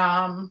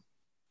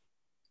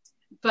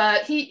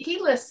 But he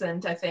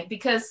listened, I think,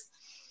 because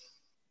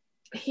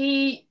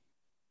she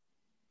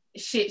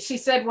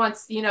said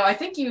once, I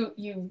think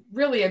you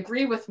really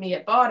agree with me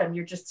at bottom.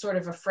 You're just sort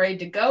of afraid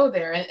to go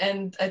there.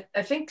 And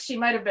I think she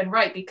might have been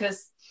right,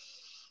 because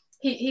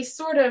he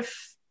sort of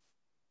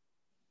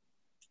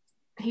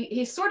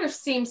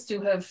seems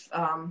to have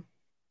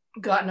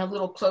gotten a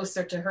little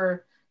closer to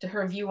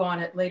her view on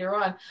it later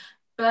on.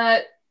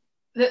 But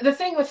the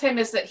thing with him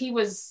is that he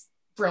was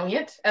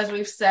brilliant, as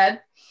we've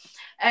said,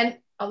 and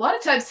a lot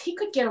of times he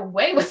could get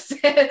away with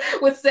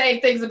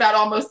saying things about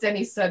almost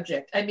any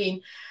subject. I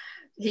mean,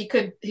 he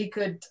could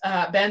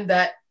bend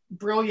that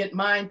brilliant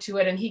mind to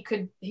it, and he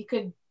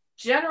could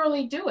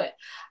generally do it.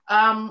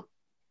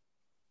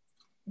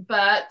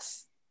 But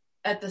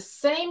at the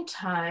same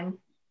time,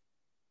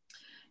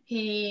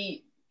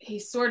 he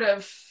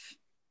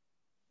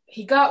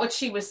got what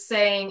she was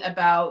saying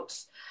about,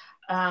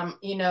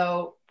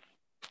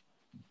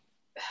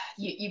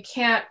 you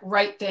can't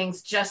write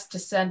things just to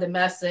send a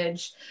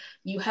message.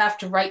 You have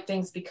to write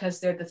things because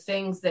they're the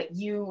things that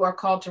you are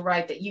called to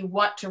write, that you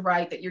want to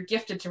write, that you're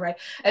gifted to write.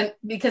 And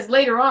because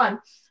later on,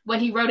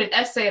 when he wrote an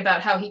essay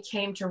about how he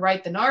came to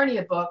write the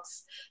Narnia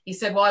books, he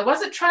said, well, I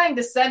wasn't trying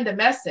to send a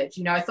message.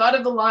 I thought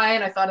of the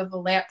lion, I thought of the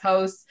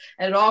lamppost,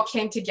 and it all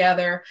came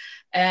together,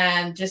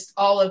 and just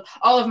all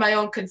of my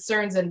own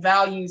concerns and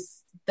values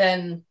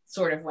then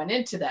sort of went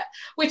into that,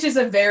 which is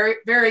a very,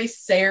 very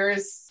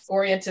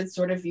Sayers-oriented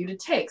sort of view to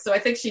take. So I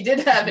think she did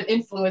have an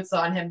influence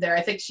on him there.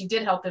 I think she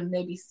did help him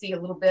maybe see a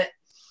little bit.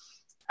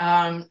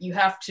 You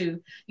have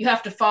to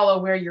follow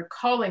where your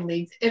calling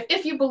leads,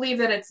 if you believe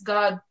that it's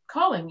God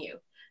calling you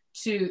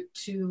to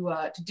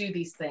do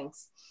these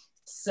things.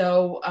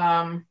 So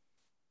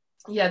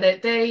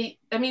they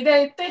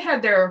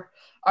had their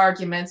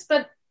arguments,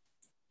 but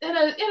in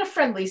a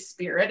friendly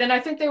spirit, and I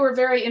think they were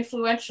very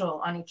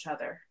influential on each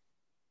other.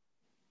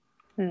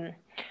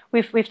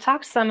 We've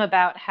talked some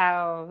about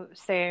how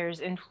Sayers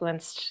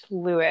influenced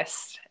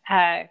Lewis.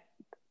 Can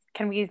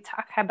we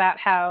talk about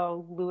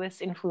how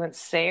Lewis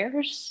influenced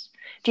Sayers?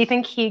 Do you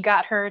think he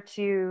got her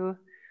to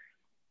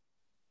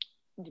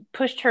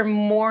pushed her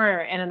more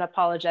in an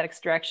apologetics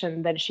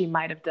direction than she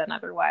might have done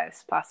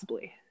otherwise,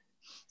 possibly?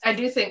 I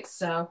do think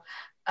so.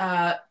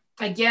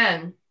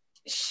 Again,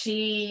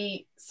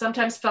 she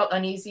sometimes felt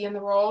uneasy in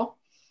the role.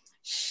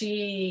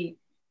 She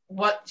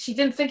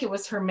didn't think it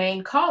was her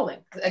main calling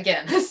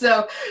again.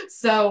 So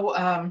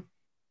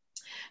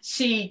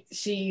she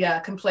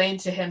complained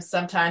to him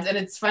sometimes, and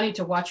it's funny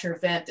to watch her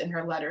vent in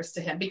her letters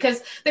to him,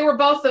 because they were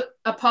both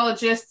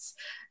apologists.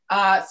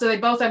 So they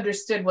both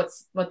understood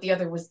what the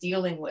other was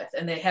dealing with,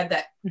 and they had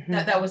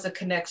that was a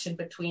connection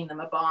between them,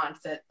 a bond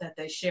that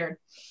they shared.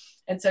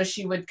 And so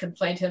she would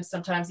complain to him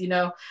sometimes,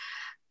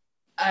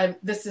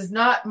 this is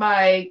not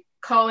my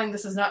calling.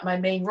 This is not my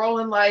main role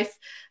in life,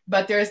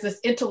 but there's this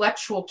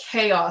intellectual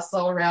chaos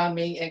all around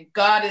me, and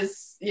God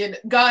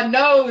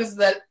knows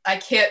that I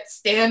can't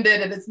stand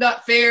it, and it's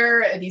not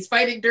fair, and he's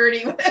fighting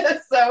dirty.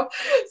 So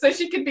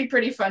she could be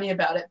pretty funny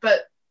about it,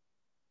 but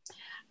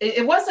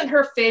it wasn't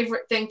her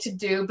favorite thing to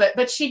do.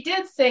 But she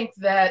did think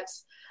that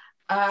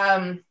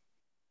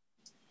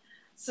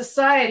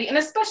society, and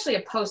especially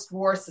a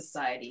post-war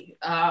society,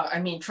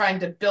 trying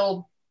to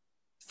build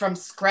from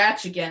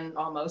scratch again,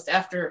 almost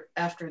after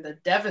the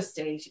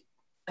devastation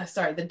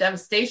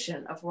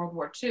of World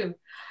War II.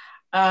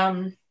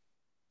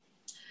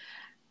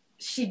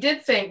 She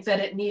did think that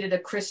it needed a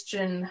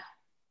Christian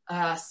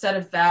set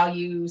of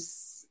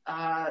values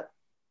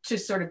to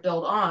sort of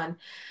build on.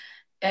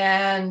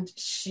 And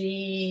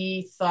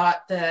she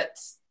thought that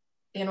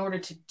in order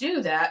to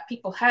do that,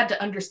 people had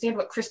to understand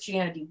what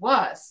Christianity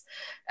was.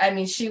 I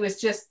mean, she was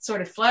just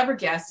sort of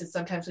flabbergasted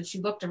sometimes when she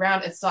looked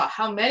around and saw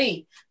how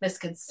many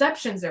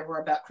misconceptions there were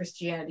about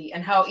Christianity,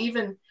 and how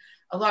even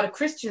a lot of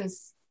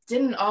Christians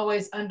didn't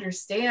always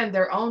understand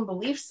their own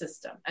belief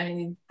system. I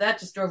mean, that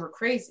just drove her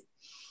crazy.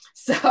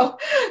 So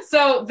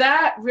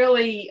that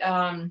really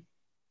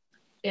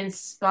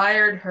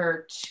inspired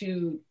her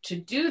to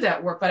do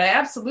that work. But I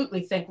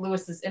absolutely think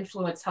Lewis's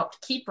influence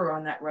helped keep her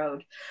on that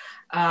road.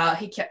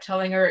 He kept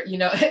telling her,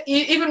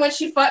 even when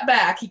she fought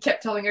back, he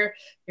kept telling her,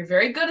 "You're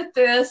very good at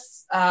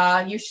this.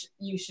 You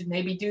should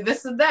maybe do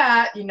this and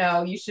that.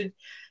 You should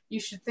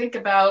think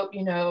about,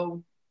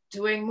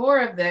 doing more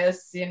of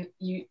this. And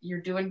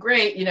you're doing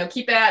great.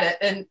 Keep at it."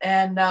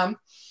 And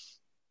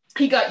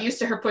he got used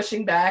to her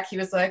pushing back. He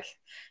was like,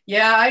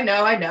 "Yeah, I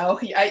know.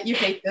 You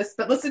hate this,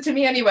 but listen to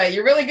me anyway.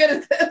 You're really good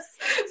at this."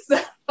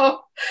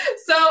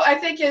 So I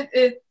think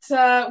it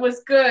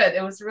was good.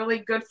 It was really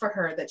good for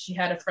her that she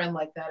had a friend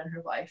like that in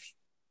her life.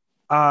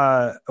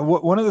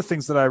 One of the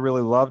things that I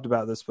really loved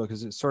about this book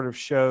is it sort of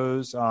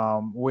shows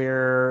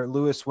where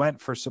Lewis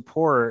went for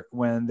support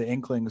when the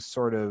Inklings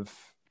sort of,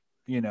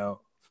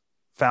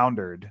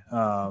 foundered,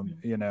 and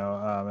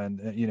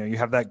you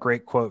have that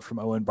great quote from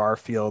Owen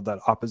Barfield that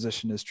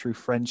opposition is true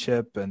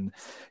friendship. And,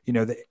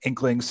 the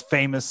Inklings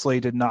famously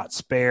did not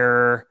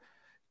spare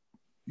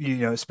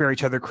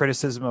each other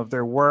criticism of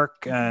their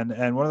work.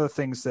 And one of the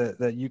things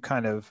that you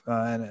kind of,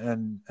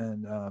 and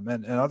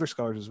other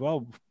scholars as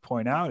well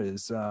point out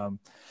is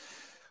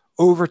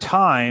over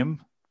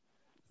time,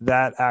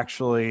 that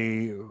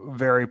actually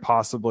very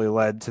possibly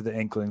led to the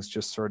Inklings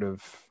just sort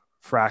of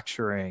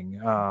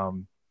fracturing.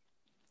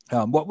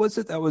 What was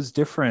it that was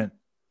different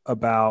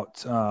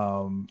about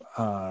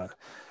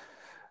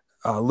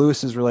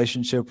Lewis's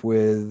relationship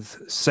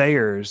with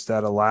Sayers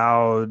that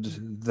allowed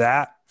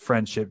that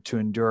friendship to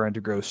endure and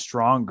to grow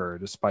stronger,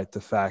 despite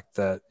the fact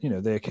that,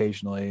 they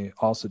occasionally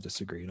also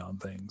disagreed on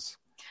things?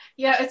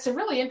 Yeah, it's a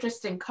really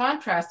interesting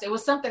contrast. It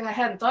was something I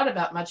hadn't thought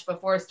about much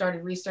before I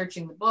started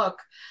researching the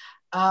book.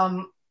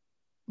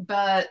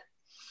 But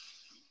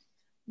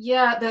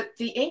yeah,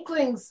 the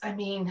Inklings,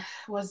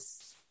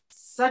 was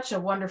such a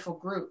wonderful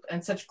group,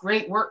 and such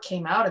great work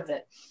came out of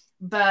it.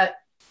 But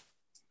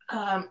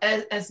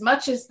as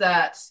much as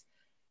that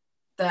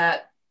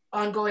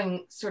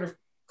ongoing sort of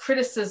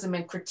criticism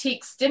and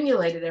critique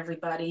stimulated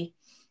everybody,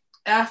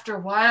 after a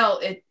while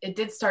it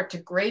did start to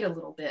grate a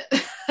little bit.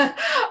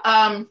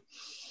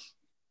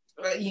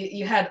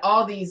 You had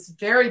all these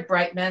very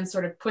bright men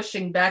sort of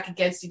pushing back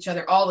against each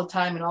other all the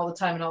time, and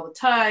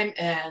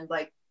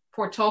like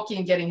poor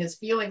Tolkien getting his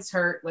feelings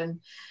hurt when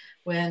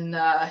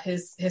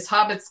his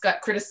hobbits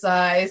got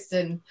criticized,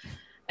 and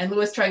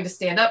Lewis trying to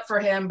stand up for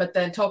him, but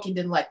then Tolkien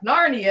didn't like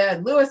Narnia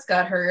and Lewis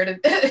got hurt, and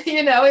it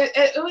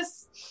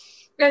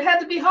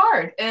had to be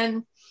hard.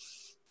 And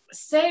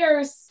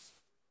Sayers,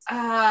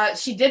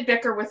 she did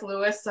bicker with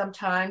Lewis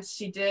sometimes.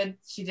 She did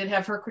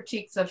have her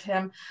critiques of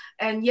him,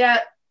 and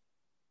yet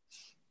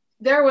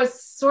there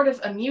was sort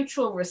of a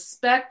mutual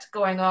respect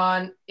going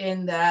on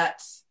in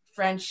that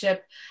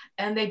friendship,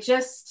 and they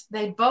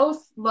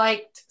both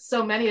liked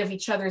so many of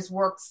each other's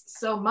works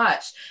so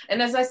much.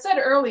 And as I said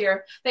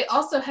earlier, they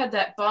also had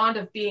that bond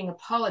of being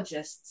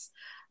apologists.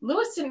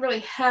 Lewis didn't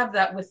really have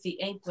that with the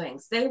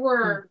Inklings. They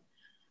were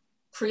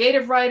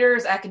creative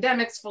writers,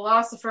 academics,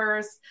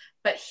 philosophers,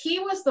 but he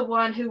was the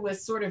one who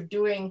was sort of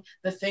doing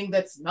the thing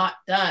that's not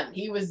done.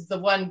 He was the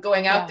one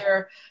going out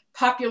there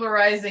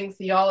popularizing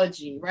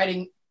theology,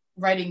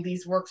 writing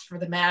these works for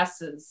the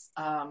masses,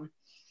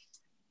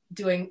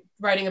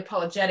 writing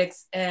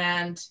apologetics.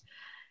 And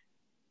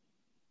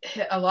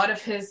a lot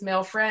of his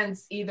male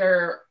friends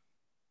either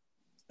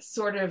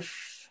sort of,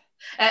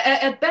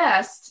 at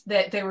best,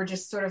 that they were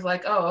just sort of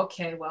like, "Oh,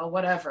 okay, well,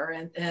 whatever,"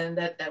 and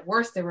at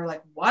worst they were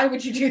like, "Why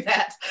would you do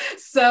that?"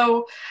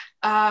 So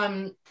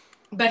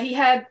but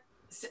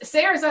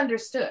Sayers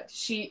understood.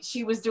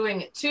 She was doing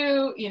it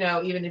too,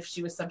 even if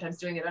she was sometimes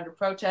doing it under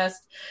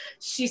protest.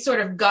 She sort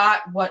of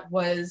got what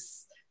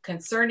was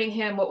concerning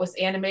him, what was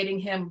animating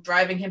him,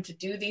 driving him to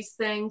do these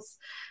things.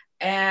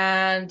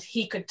 And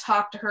he could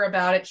talk to her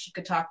about it. She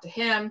could talk to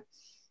him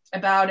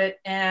about it.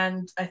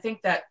 And I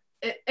think that,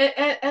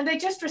 and they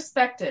just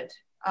respected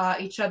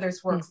each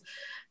other's works.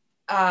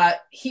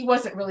 he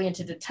wasn't really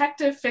into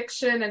detective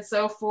fiction and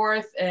so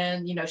forth.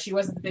 And, she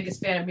wasn't the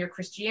biggest fan of Mere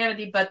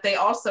Christianity, but they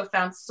also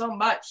found so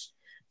much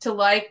to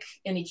like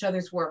in each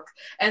other's work.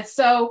 And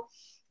so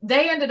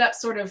they ended up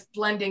sort of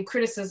blending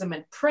criticism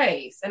and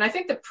praise. And I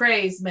think the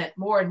praise meant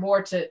more and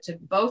more to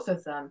both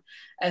of them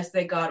as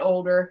they got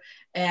older.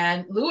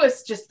 And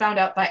Lewis just found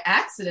out by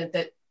accident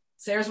that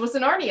Sayers was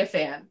an Narnia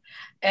fan.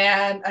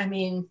 And I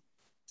mean,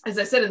 as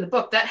I said in the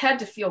book, that had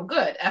to feel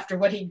good after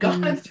what he'd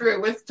gone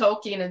through with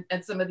Tolkien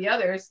and some of the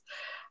others,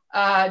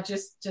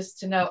 just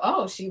to know,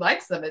 oh, she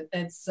likes them.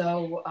 And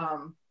so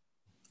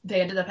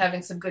they ended up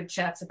having some good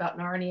chats about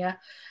Narnia.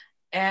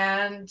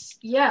 And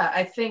yeah,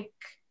 I think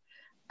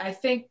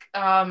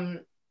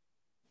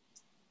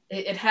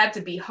it had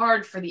to be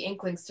hard for the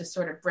Inklings to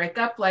sort of break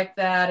up like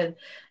that,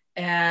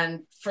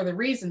 and for the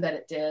reason that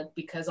it did,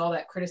 because all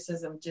that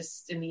criticism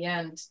just in the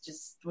end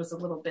just was a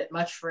little bit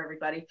much for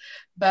everybody.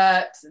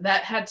 But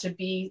that had to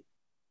be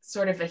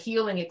sort of a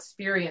healing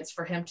experience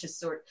for him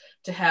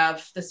to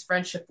have this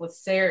friendship with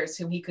Sayers,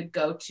 whom he could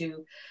go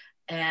to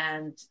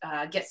and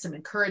get some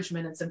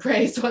encouragement and some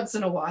praise once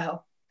in a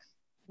while.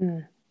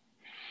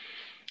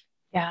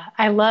 Yeah,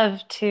 I love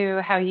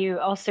too how you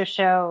also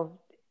show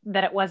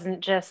that it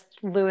wasn't just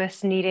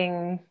Lewis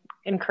needing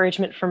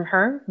encouragement from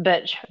her,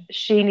 but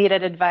she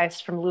needed advice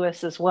from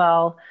Lewis as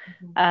well,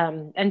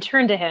 and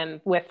turned to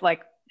him with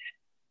like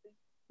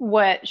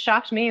what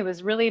shocked me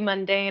was really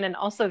mundane and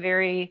also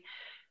very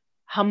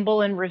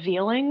humble and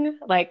revealing.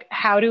 Like,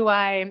 how do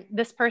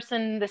this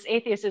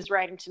atheist is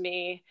writing to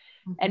me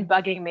and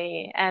bugging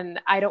me, and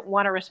I don't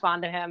want to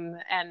respond to him.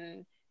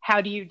 And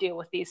how do you deal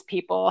with these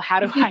people? How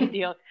do I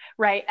deal,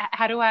 right?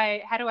 How do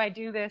I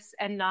do this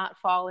and not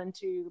fall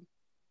into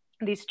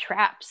these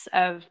traps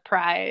of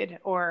pride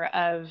or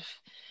of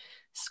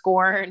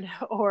scorn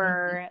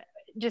or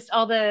just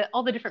all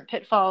the different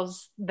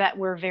pitfalls that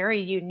were very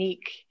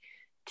unique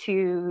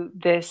to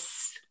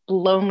this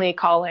lonely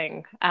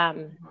calling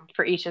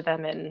for each of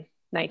them in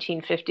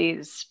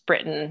 1950s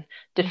Britain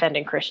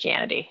defending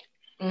Christianity.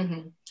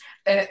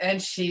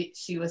 And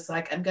she was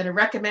like, I'm going to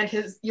recommend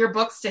your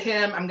books to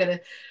him.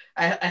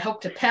 I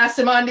hope to pass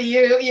him on to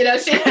you.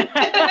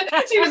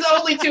 She was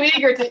only too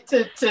eager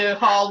to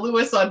haul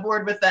Lewis on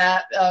board with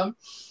that.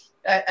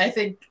 I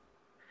think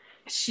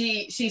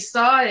she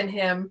saw in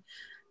him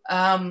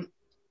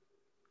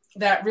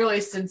that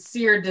really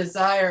sincere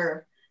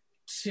desire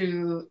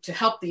to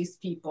help these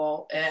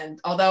people. And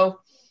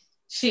although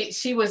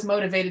she was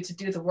motivated to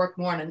do the work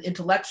more on an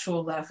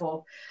intellectual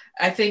level,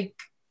 I think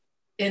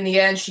in the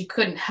end, she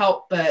couldn't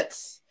help but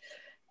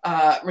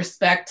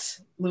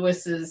respect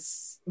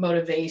Lewis's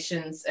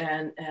motivations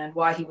and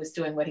why he was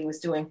doing what he was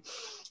doing.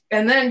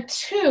 And then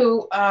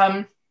too,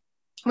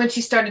 when she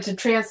started to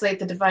translate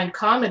the Divine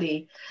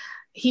Comedy,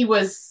 he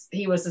was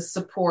a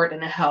support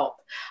and a help.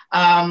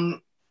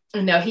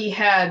 He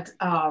had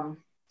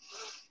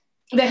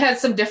they had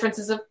some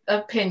differences of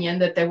opinion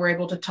that they were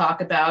able to talk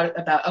about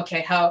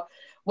okay,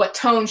 what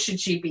tone should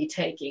she be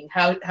taking?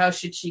 How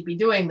should she be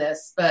doing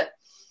this? But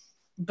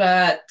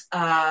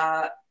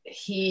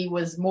he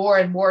was more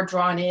and more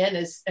drawn in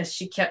as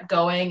she kept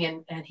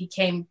going, and he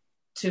came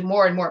to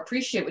more and more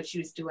appreciate what she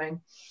was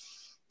doing.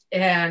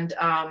 And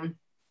I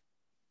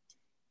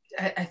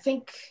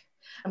think,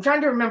 I'm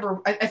trying to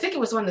remember, I think it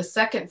was when the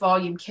second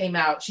volume came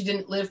out. She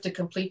didn't live to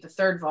complete the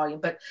third volume,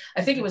 but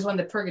I think it was when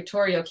the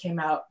Purgatorio came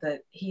out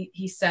that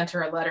he sent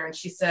her a letter, and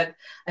she said,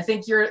 I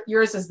think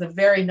yours is the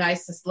very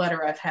nicest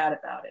letter I've had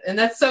about it. And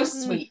that's so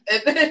sweet.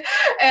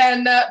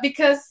 And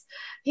because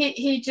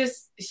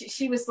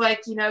she was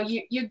like,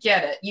 you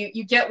get it.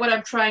 You get what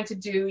I'm trying to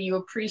do. You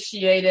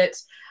appreciate it.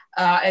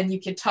 And you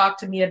can talk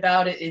to me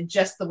about it in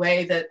just the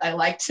way that I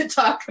like to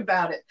talk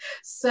about it.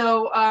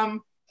 So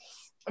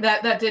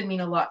that did mean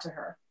a lot to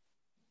her.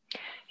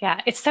 Yeah,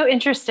 it's so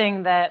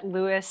interesting that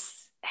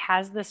Lewis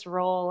has this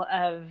role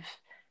of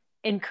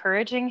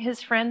encouraging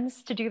his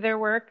friends to do their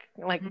work.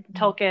 Like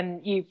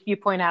Tolkien, you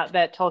point out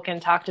that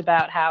Tolkien talked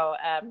about how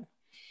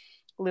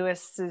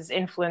Lewis's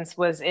influence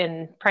was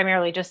in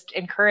primarily just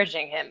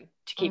encouraging him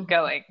to keep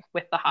going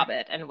with The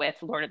Hobbit and with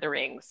Lord of the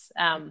Rings.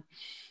 And,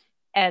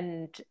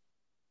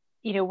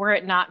 were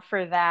it not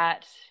for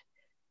that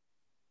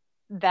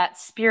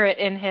spirit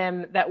in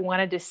him that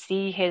wanted to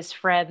see his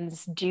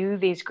friends do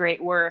these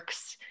great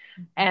works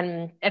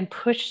and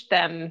push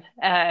them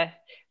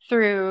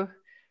through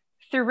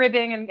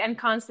ribbing and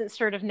constant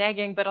sort of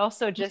nagging, but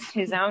also just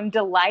his own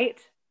delight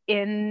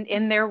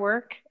in their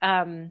work.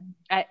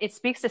 It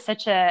speaks to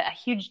such a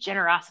huge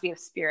generosity of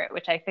spirit,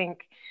 which I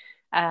think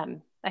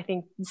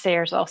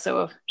Sayers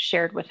also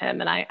shared with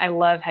him. And I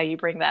love how you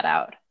bring that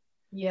out.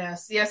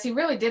 Yes, he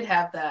really did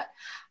have that.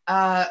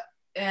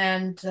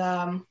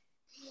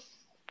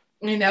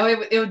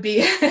 It would be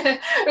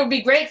it would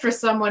be great for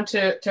someone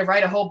to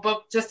write a whole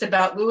book just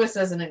about Lewis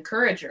as an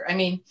encourager. I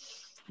mean,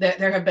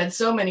 there have been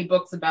so many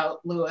books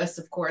about Lewis.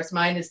 Of course,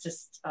 mine is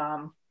just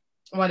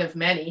one of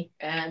many,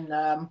 and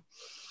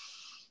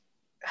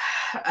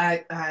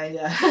I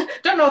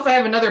don't know if I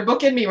have another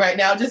book in me right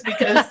now, just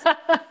because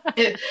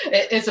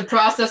it's a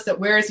process that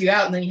wears you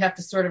out, and then you have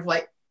to sort of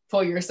like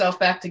pull yourself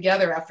back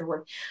together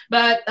afterward.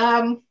 But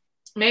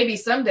maybe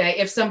someday,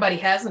 if somebody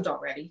hasn't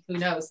already, who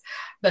knows?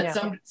 But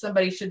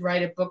somebody should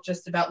write a book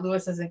just about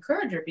Lewis as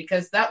encourager,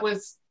 because that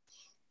was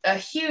a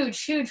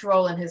huge, huge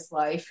role in his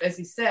life. As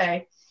you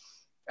say,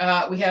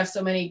 we have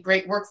so many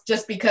great works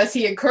just because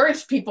he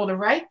encouraged people to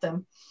write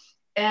them.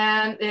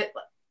 And it,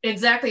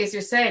 exactly as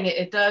you're saying,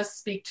 it does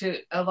speak to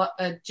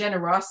a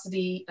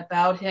generosity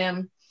about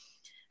him.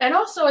 And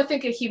also, I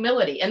think, a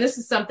humility. And this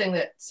is something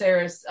that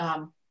Sarah's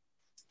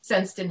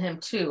sensed in him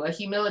too, a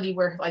humility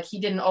where like he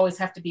didn't always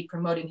have to be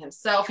promoting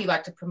himself. He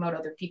liked to promote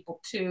other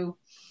people too.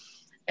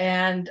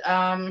 And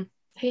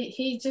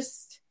he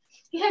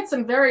had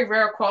some very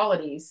rare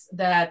qualities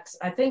that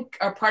I think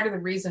are part of the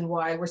reason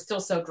why we're still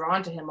so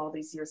drawn to him all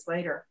these years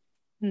later.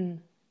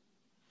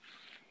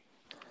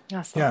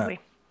 That's lovely.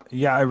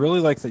 Yeah, I really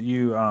like that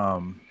you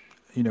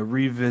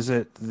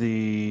revisit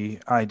the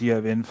idea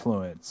of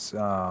influence.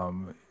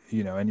 And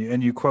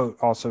you quote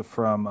also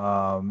from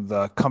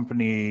the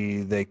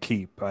Company They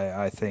Keep,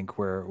 I think,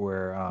 where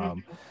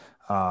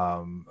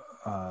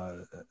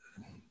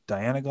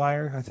Diana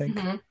Glyer, I think,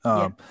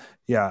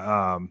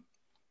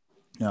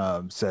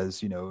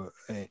 says,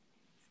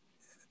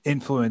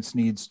 influence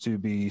needs to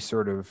be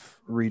sort of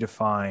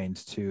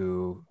redefined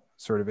to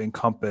sort of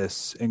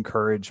encompass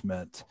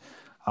encouragement.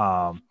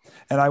 And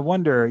I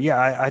wonder,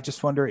 I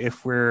just wonder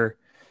if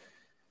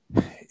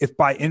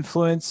by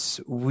influence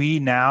we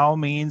now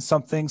mean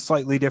something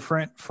slightly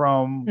different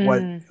from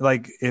what,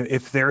 like,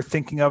 if they're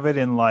thinking of it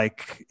in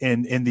like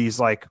in these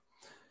like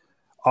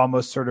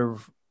almost sort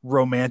of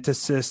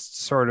romanticist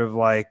sort of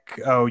like,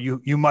 oh,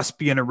 you must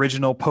be an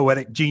original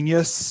poetic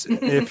genius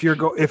if you're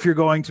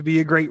going to be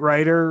a great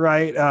writer,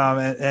 right?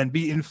 And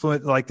be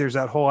influenced, like there's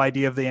that whole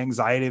idea of the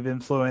anxiety of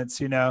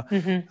influence, and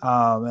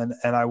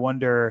I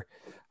wonder,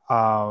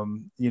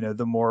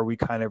 the more we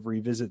kind of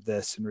revisit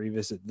this and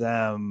revisit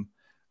them,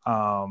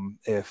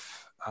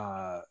 if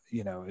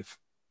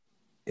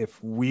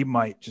we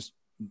might just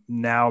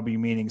now be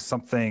meaning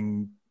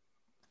something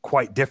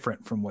quite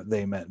different from what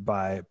they meant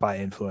by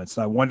influence.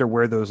 And I wonder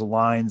where those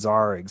lines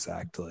are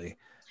exactly.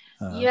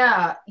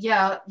 You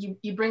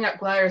bring up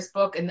Glyer's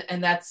book,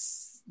 and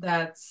that's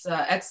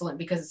excellent,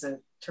 because it's a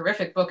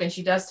terrific book, and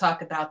she does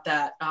talk about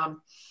that.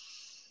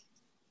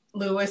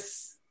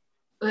 Lewis,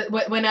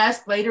 when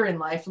asked later in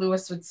life,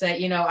 Lewis would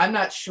say, I'm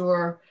not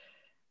sure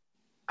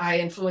I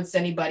influenced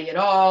anybody at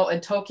all.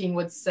 And Tolkien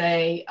would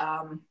say,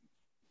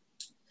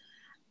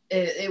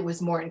 it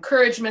was more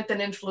encouragement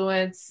than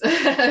influence.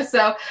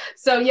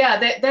 so yeah,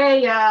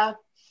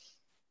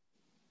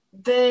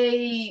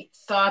 they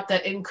thought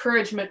that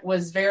encouragement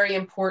was very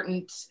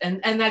important.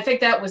 And I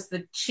think that was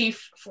the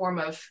chief form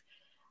of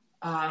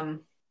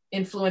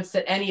influence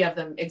that any of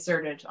them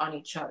exerted on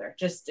each other.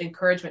 Just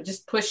encouragement,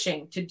 just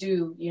pushing to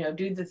do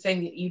the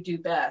thing that you do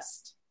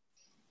best.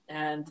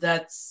 And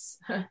that's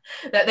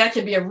that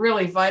can be a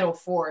really vital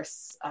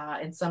force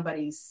in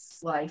somebody's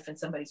life and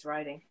somebody's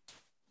writing.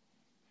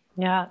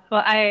 Yeah.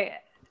 Well,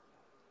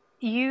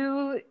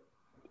 you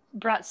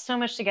brought so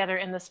much together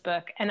in this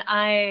book, and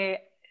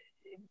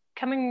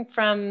coming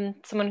from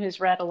someone who's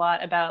read a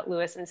lot about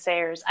Lewis and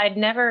Sayers, I'd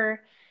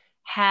never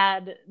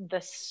had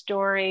the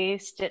story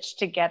stitched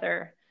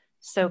together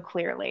so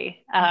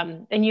clearly.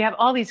 And you have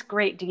all these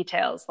great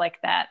details like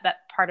that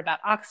part about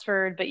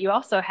Oxford, but you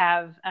also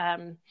have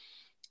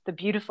the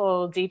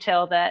beautiful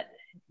detail that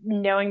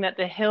knowing that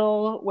the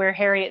hill where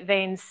Harriet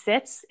Vane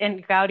sits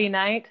in Gaudy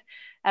Night,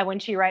 when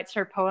she writes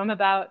her poem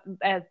about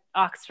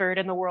Oxford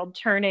and the world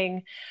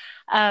turning,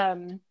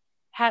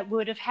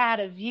 would have had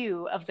a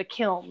view of the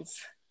kilns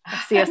of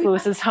C.S.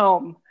 Lewis's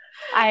home.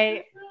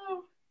 I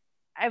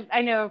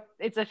know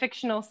it's a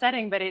fictional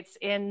setting, but it's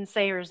in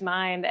Sayers'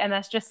 mind, and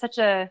that's just such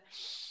a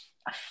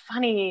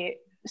funny,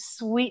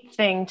 sweet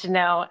thing to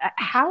know.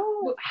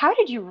 How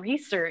did you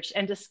research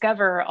and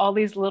discover all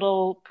these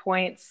little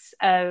points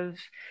of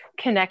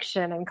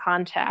connection and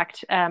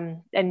contact,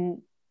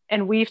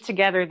 and weave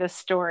together this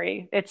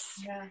story?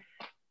 It's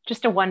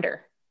just a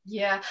wonder.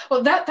 Yeah.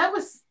 Well, that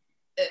was,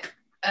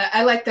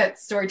 I like that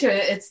story too.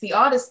 It's the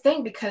oddest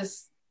thing,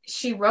 because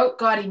she wrote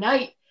Gaudy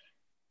Night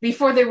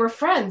before they were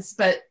friends,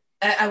 but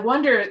I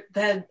wonder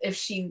then if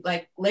she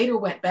like later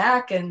went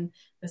back and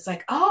it's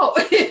like, oh,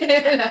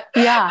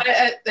 yeah.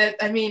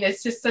 I mean,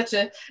 it's just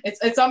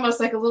it's almost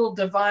like a little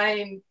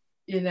divine,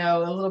 a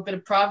little bit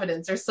of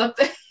providence or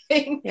something,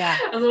 a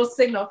little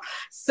signal.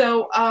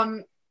 So,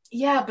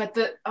 but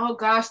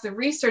the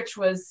research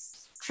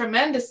was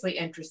tremendously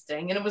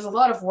interesting, and it was a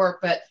lot of work,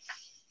 but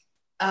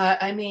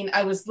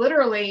I was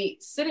literally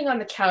sitting on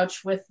the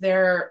couch with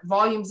their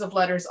volumes of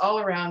letters all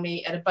around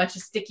me and a bunch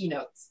of sticky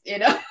notes,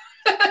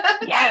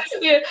 Yes.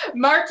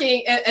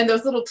 Marking, and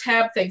those little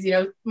tab things,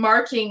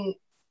 marking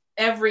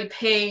every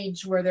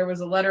page where there was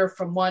a letter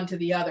from one to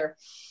the other.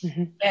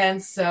 Mm-hmm.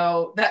 And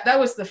so that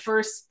was the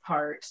first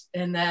part.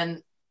 And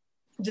then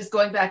just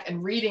going back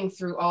and reading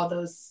through all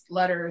those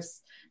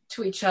letters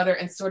to each other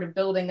and sort of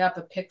building up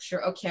a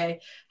picture. Okay,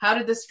 how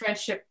did this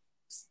friendship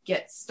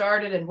get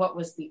started, and what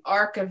was the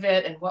arc of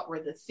it, and what were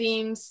the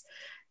themes,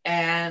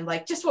 and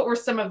like just what were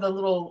some of the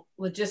little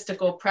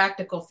logistical,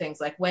 practical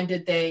things, like when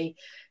did they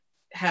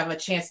have a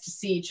chance to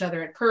see each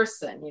other in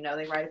person? You know,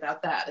 they write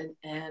about that,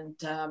 and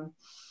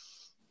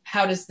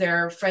how does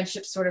their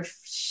friendship sort of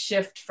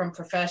shift from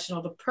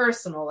professional to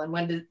personal, and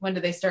when do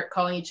they start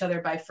calling each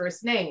other by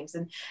first names,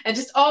 and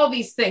just all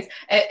these things.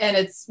 And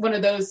it's one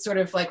of those sort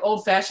of like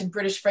old-fashioned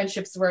British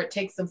friendships where it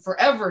takes them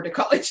forever to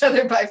call each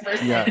other by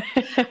first name.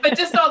 But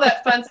just all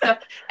that fun stuff.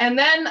 And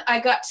then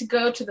I got to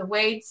go to the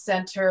Wade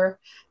Center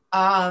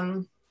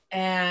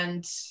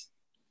and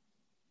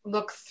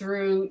look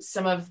through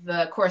some of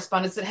the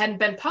correspondence that hadn't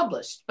been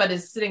published but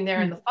is sitting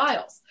there in the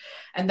files,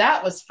 and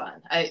that was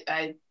fun.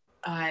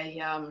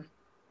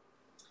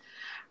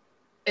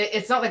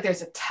 It's not like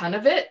there's a ton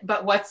of it,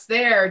 but what's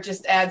there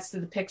just adds to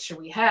the picture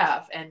we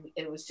have. And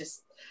it was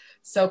just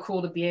so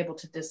cool to be able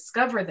to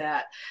discover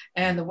that.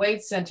 And the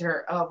Wade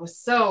Center was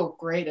so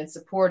great and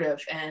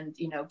supportive, and,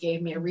 you know,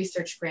 gave me a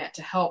research grant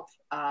to help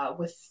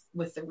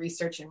with the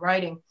research and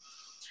writing.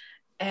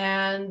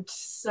 And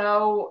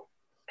so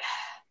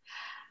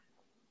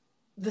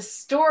the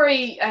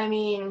story, I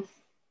mean,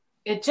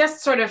 it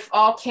just sort of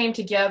all came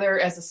together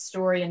as a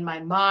story in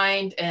my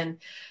mind, and,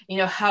 you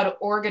know, how to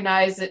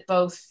organize it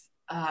both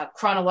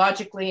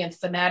chronologically and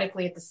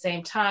thematically at the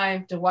same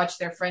time, to watch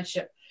their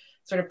friendship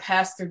sort of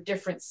pass through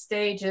different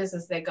stages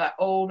as they got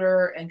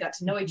older and got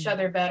to know each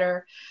other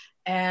better.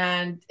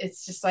 And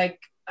it's just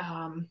like,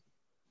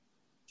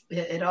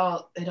 it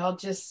all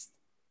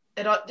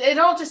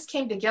just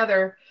came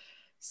together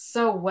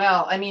so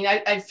well. I mean,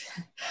 I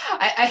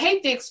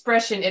hate the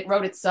expression "it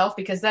wrote itself,"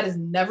 because that is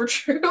never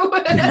true.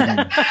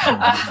 I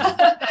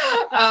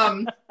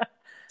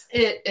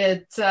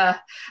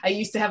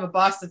used to have a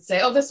boss that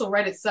say, "Oh, this will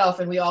write itself,"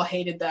 and we all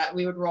hated that.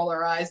 We would roll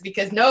our eyes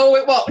because no,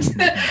 it won't.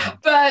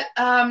 But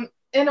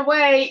in a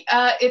way,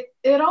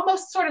 it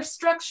almost sort of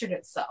structured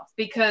itself,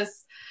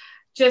 because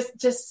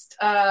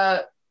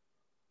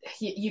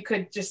you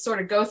could just sort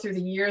of go through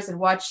the years and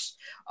watch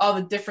all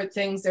the different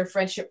things their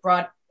friendship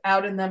brought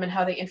out in them, and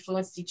how they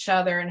influenced each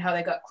other and how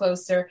they got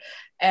closer.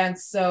 And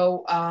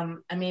so, I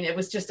mean, it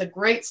was just a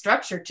great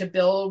structure to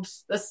build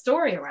a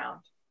story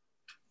around.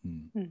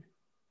 Do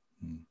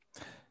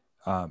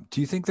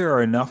you think there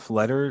are enough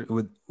letters?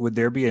 Would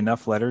there be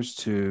enough letters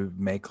to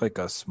make like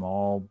a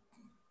small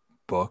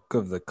book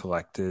of the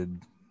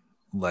collected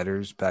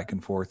letters back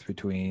and forth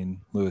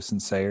between Lewis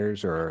and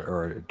Sayers,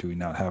 or do we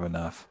not have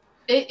enough?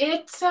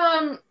 It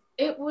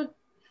would.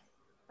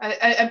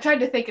 I'm trying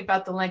to think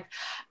about the length.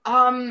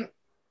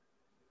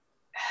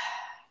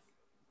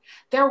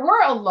 There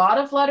were a lot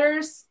of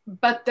letters,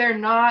 but they're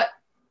not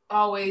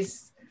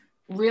always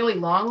really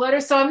long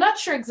letters. So I'm not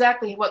sure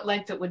exactly what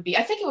length it would be.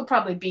 I think it would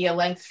probably be a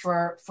length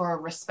for a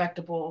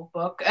respectable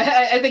book.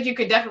 I think you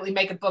could definitely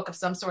make a book of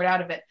some sort out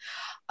of it.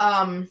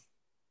 And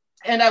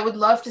I would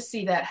love to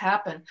see that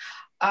happen.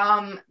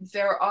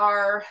 There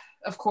are,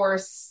 of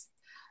course,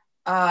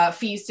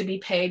 fees to be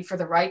paid for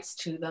the rights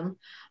to them.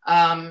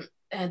 And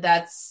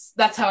that's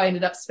how I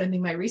ended up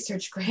spending my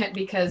research grant,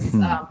 because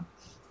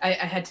I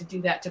had to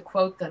do that to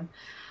quote them.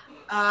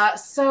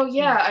 So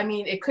yeah, I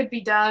mean, it could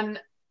be done.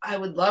 I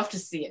would love to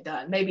see it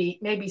done.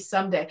 Maybe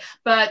someday.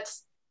 But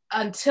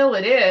until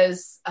it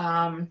is,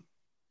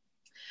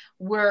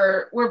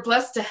 we're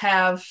blessed to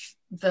have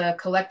the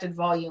collected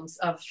volumes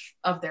of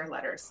their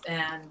letters,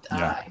 and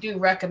I do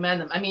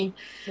recommend them. I mean,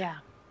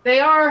 they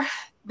are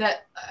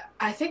that.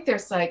 I think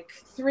there's like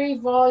 3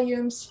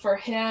 volumes for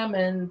him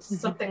and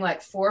something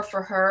like 4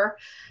 for her,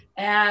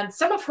 and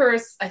some of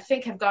hers I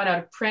think have gone out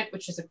of print,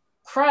 which is a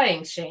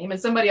crying shame, and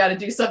somebody ought to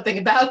do something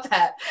about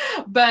that.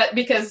 But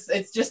because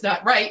it's just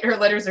not right, her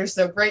letters are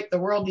so great, the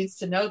world needs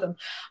to know them.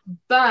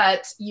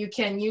 But you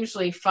can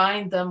usually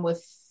find them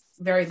with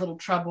very little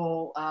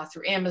trouble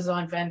through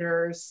Amazon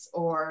vendors,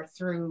 or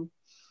through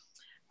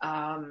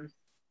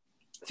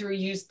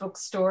used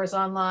bookstores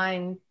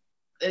online,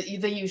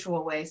 the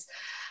usual ways.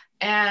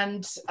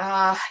 And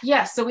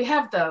so we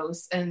have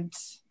those, and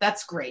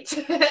that's great.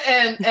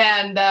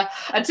 and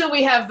until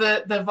we have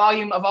the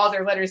volume of all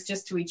their letters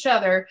just to each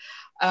other,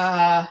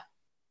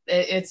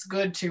 it's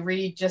good to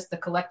read just the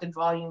collected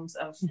volumes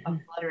of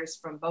letters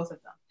from both of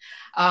them.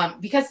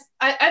 Because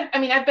I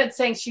mean, I've been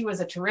saying she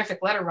was a terrific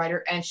letter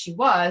writer, and she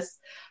was,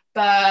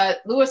 but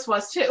Lewis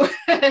was too.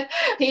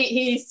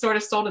 he sort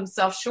of sold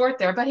himself short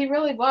there, but he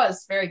really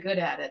was very good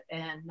at it.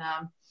 And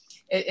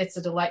it's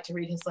a delight to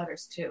read his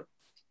letters too.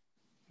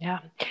 Yeah.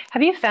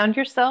 Have you found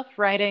yourself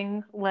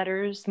writing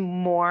letters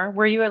more?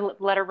 Were you a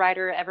letter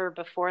writer ever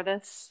before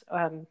this?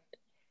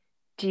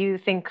 Do you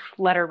think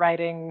letter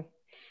writing,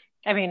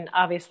 I mean,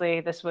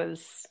 obviously this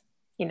was,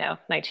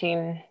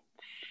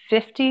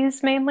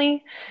 1950s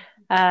mainly.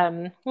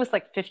 It was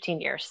like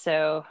 15 years.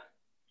 So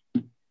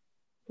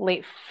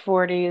late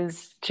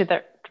 40s to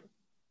the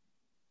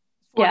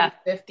 40s,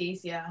 50s.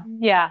 Yeah.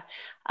 Yeah.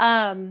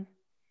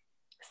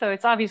 So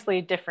it's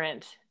obviously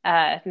different.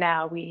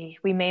 Now we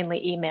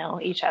mainly email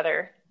each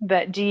other,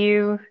 but do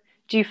you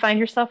Do you find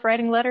yourself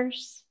writing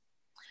letters?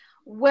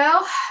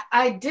 Well,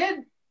 I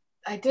did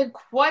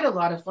quite a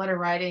lot of letter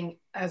writing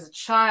as a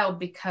child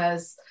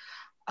because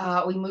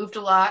we moved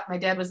a lot. My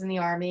dad was in the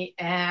Army,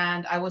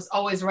 and I was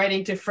always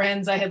writing to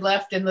friends I had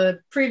left in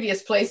the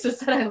previous places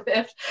that I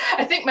lived.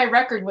 I think my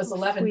record was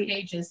 11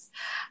 pages.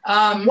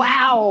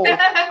 Wow.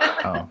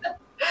 Oh.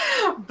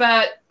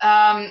 But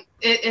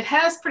it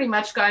has pretty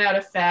much gone out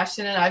of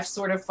fashion, and I've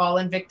sort of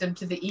fallen victim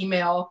to the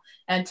email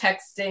and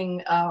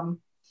texting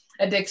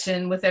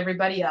addiction with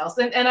everybody else.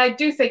 And I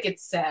do think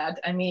it's sad.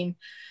 I mean,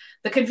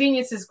 the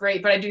convenience is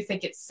great, but I do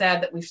think it's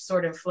sad that we've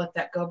sort of let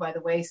that go by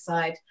the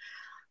wayside.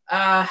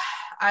 I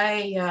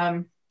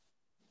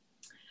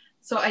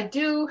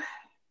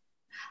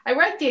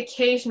write the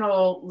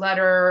occasional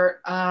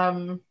letter,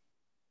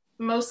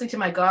 mostly to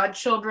my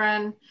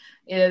godchildren,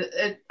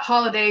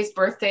 holidays,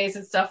 birthdays,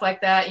 and stuff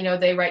like that. You know,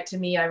 they write to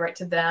me, I write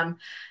to them,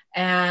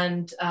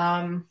 and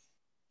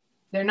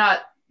they're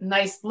not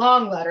nice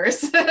long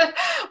letters,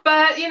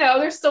 but you know,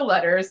 they're still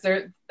letters.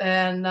 You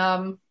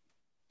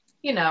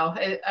know,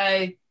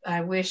 I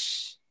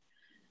wish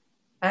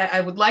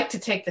I would like to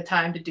take the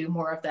time to do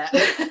more of that.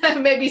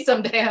 Maybe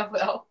someday I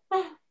will.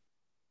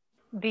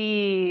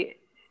 The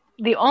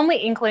only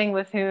Inkling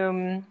with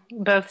whom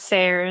both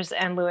Sayers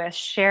and Lewis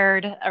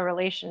shared a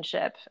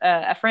relationship,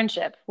 a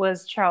friendship,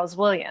 was Charles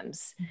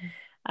Williams,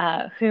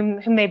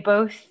 whom they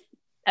both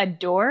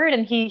adored.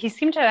 And he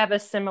seemed to have a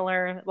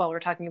similar, well, we're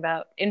talking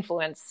about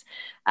influence,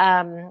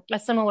 a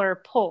similar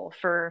pull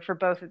for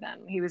both of them.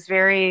 He was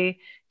very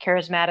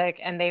charismatic,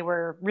 and they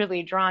were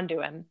really drawn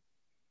to him.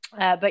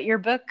 But your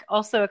book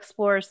also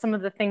explores some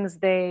of the things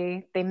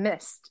they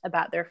missed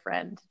about their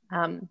friend.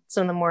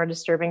 Some of the more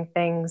disturbing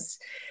things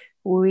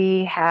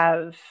we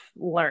have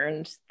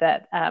learned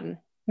that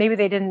maybe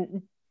they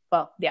didn't,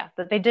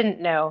 that they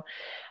didn't know.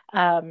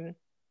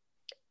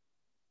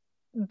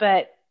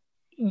 But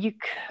you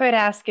could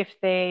ask if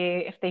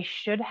they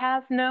should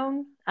have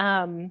known.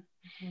 And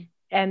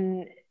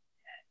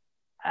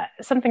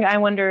something I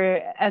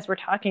wonder, as we're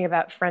talking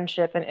about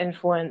friendship and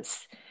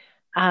influence,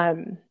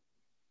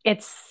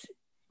 it's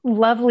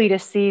lovely to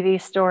see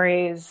these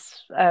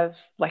stories of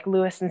like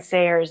Lewis and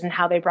Sayers and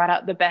how they brought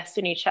out the best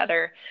in each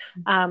other.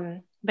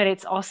 But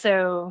it's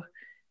also,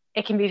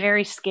 it can be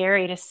very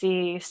scary to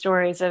see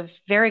stories of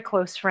very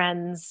close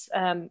friends,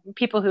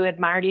 people who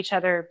admired each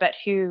other, but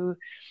who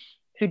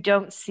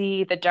don't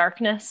see the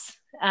darkness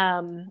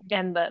and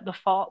the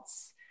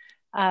faults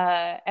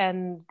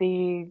and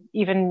the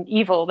even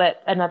evil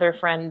that another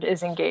friend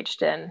is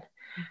engaged in.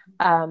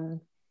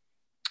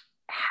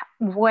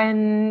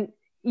 When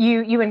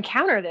you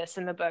encounter this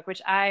in the book,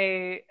 which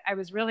I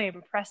was really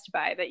impressed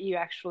by, that you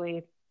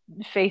actually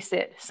face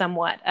it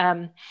somewhat.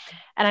 And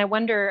I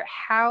wonder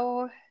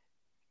how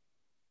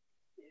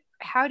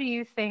do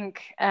you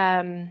think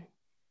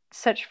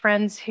such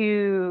friends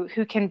who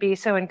can be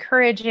so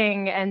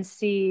encouraging and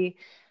see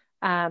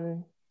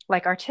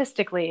like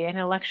artistically,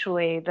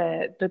 intellectually,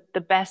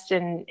 the best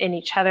in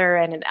each other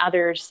and in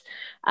others,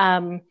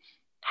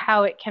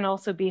 how it can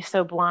also be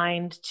so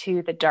blind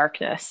to the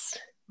darkness?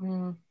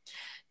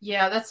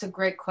 Yeah, that's a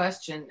great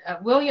question.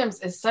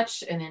 Williams is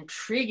such an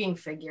intriguing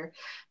figure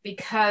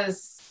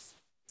because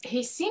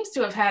he seems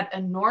to have had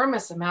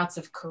enormous amounts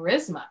of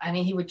charisma. I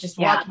mean, he would just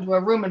walk into a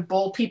room and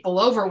bowl people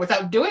over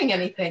without doing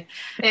anything.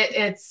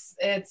 It's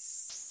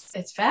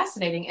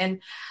fascinating. And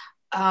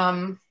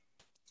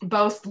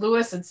both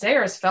Lewis and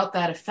Sayers felt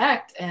that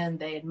effect, and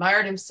they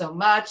admired him so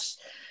much.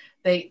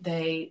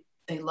 They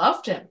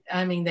loved him.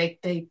 I mean,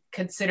 they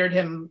considered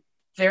him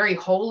very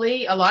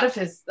holy. A lot of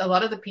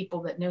the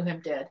people that knew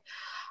him did,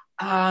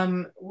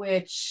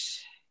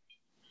 which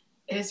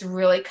is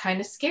really kind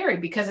of scary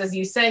because, as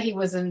you say, he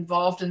was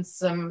involved in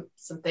some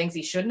things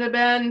he shouldn't have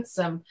been,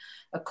 some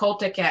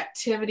occultic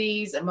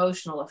activities,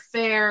 emotional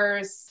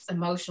affairs,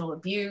 emotional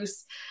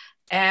abuse,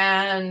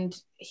 and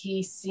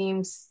he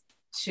seems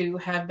to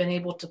have been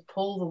able to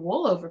pull the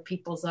wool over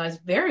people's eyes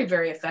very,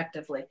 very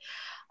effectively.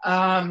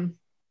 Lord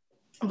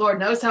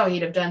knows how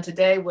he'd have done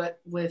today with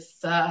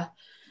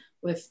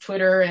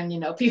Twitter and, you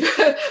know,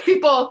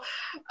 people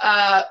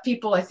I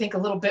think a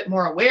little bit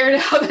more aware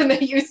now than they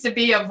used to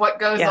be of what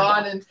goes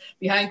on and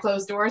behind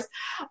closed doors.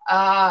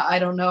 I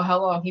don't know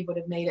how long he would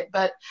have made it,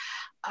 but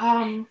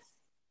I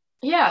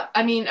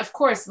mean, of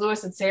course,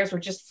 Lewis and Sayers were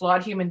just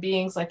flawed human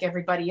beings like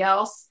everybody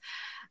else.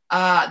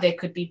 They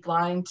could be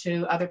blind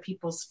to other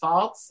people's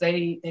faults.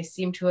 They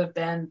seem to have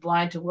been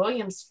blind to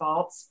William's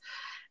faults,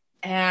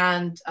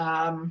 and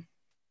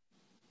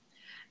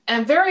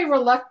very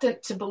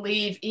reluctant to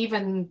believe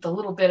even the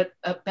little bit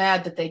of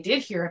bad that they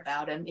did hear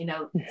about him. You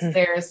know,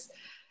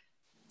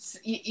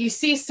 you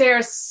see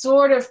Sayers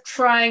sort of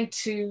trying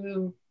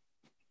to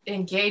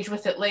engage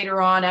with it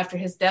later on after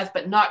his death,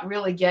 but not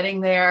really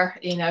getting there.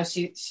 You know,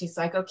 she's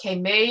like, okay,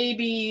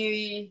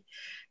 maybe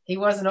he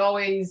wasn't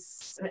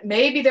always,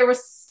 maybe there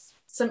was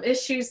some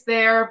issues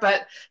there,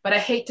 but I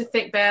hate to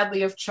think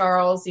badly of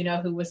Charles, you know,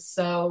 who was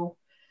so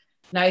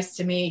nice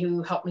to me,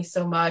 who helped me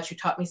so much, who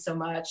taught me so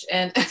much.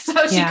 And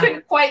so she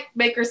couldn't quite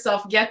make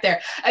herself get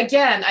there.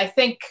 Again, I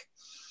think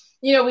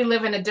we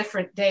live in a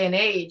different day and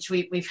age.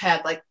 We've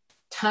had like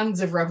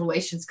tons of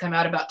revelations come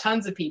out about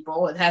tons of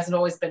people. It hasn't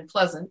always been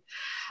pleasant.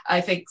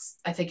 I think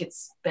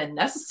it's been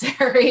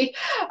necessary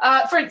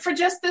for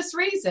just this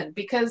reason,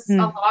 because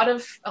a lot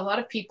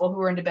of people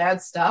who are into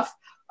bad stuff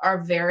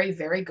are very,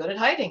 very good at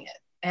hiding it.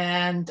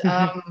 And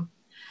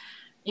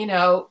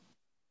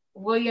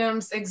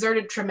Williams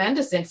exerted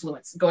tremendous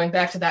influence, going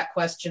back to that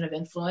question of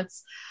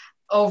influence,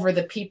 over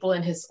the people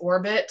in his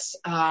orbit.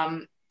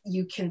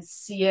 You can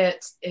see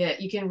it.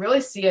 You can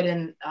really see it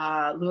in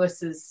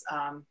Lewis's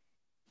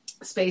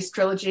space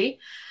trilogy.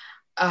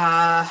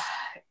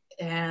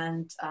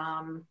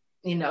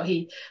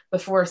 He,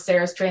 before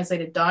Sayers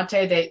translated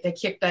Dante, they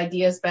kicked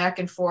ideas back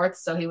and forth.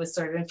 So he was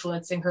sort of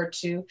influencing her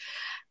too.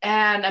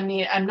 And I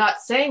mean, I'm not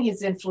saying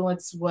his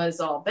influence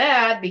was all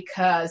bad,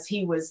 because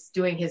he was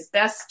doing his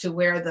best to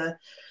wear the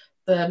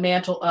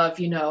mantle of,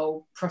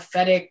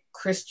 prophetic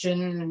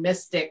Christian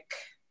mystic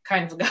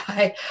kind of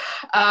guy.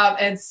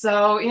 And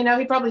so,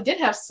 he probably did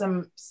have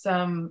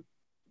some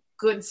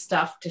good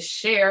stuff to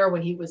share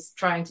when he was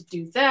trying to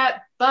do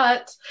that.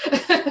 But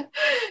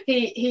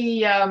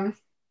he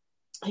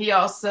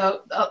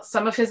also,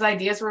 some of his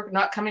ideas were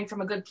not coming from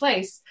a good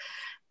place.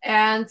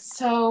 And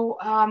so,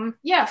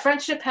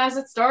 friendship has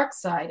its dark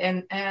side.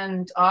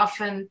 And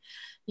often,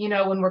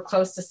 when we're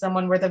close to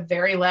someone, we're the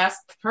very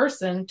last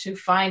person to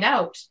find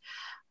out,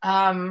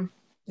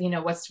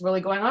 what's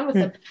really going on with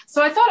them.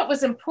 So I thought it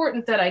was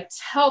important that I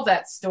tell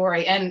that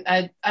story. And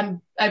I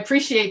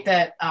appreciate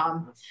that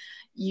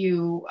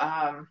you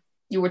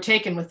were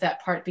taken with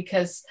that part,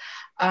 because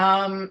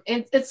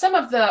in some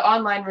of the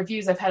online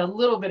reviews, I've had a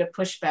little bit of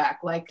pushback,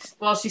 like,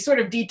 well, she sort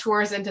of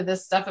detours into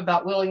this stuff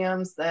about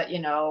Williams that,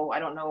 I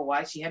don't know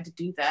why she had to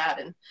do that.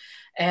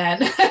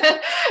 And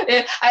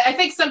I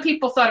think some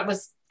people thought it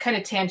was kind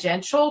of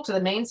tangential to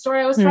the main story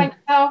I was trying to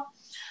tell,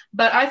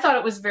 but I thought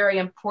it was very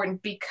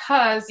important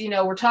because,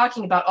 we're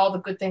talking about all the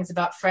good things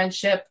about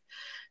friendship.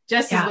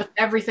 Just as with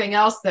everything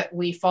else that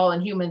we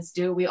fallen humans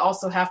do, we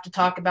also have to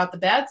talk about the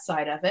bad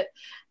side of it.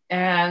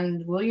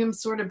 And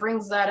Williams sort of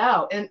brings that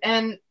out.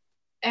 And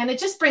it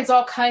just brings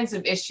all kinds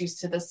of issues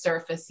to the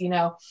surface. It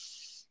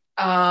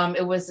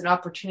was an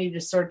opportunity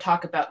to sort of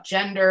talk about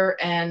gender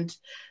and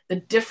the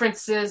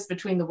differences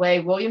between the way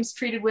Williams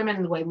treated women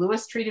and the way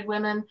Lewis treated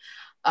women.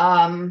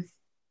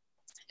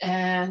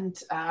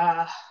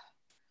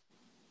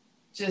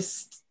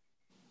 Just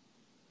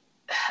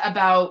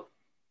about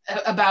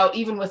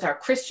even with our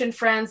Christian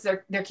friends,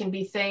 there can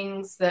be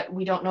things that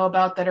we don't know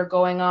about that are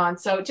going on.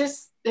 So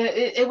just,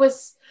 it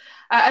was,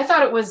 I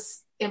thought it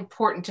was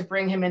important to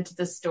bring him into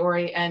the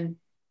story and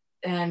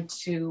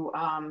to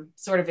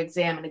sort of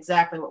examine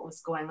exactly what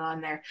was going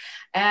on there.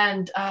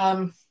 And,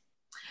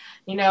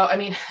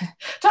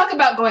 talk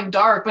about going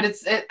dark, but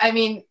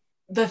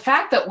the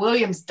fact that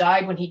Williams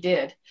died when he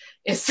did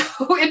is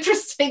so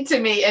interesting to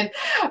me. And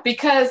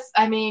because,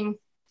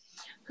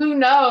 who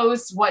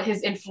knows what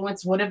his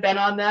influence would have been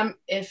on them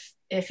if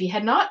he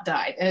had not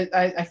died.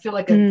 I feel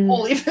like a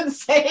fool even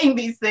saying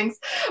these things,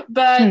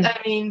 but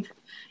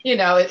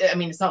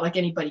it's not like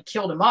anybody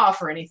killed him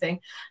off or anything.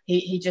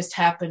 He just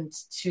happened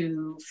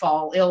to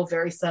fall ill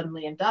very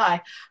suddenly and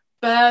die.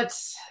 But,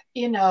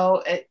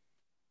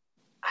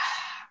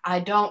 I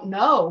don't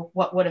know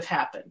what would have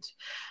happened.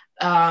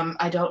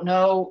 I don't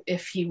know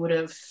if he would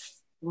have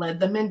led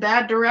them in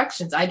bad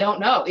directions. I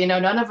don't know.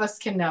 None of us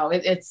can know.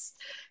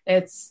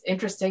 It's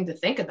interesting to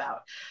think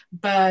about.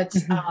 But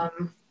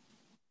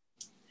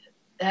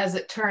as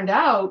it turned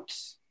out,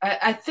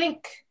 I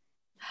think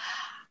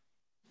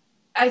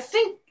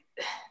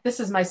this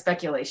is my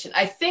speculation.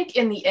 I think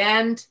in the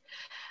end,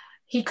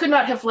 he could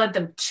not have led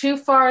them too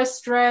far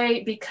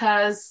astray,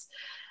 because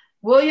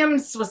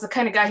Williams was the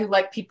kind of guy who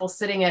liked people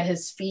sitting at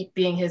his feet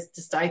being his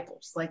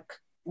disciples, like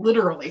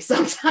literally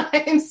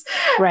sometimes.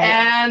 Right.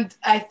 And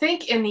I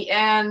think in the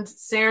end,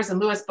 Sayers and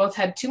Lewis both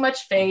had too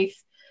much faith,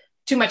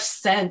 too much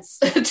sense,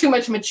 too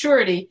much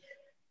maturity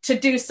to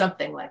do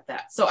something like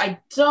that. So I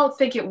don't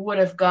think it would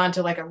have gone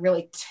to like a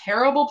really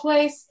terrible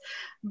place,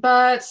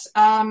 but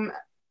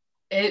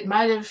it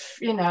might have,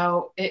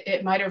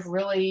 it might have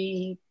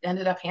really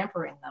ended up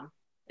hampering them.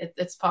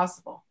 It's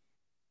possible.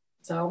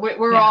 So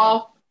we're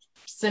all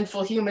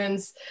sinful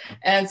humans.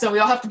 And so we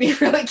all have to be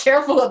really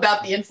careful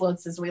about the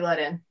influences we let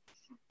in.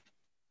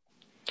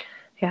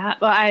 Yeah.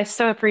 Well, I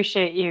so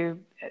appreciate you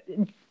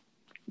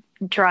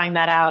drawing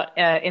that out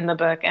in the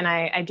book. And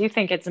I do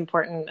think it's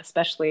important,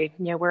 especially,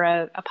 we're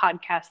a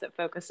podcast that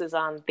focuses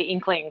on the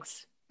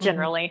Inklings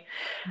generally.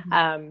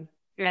 And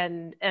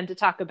to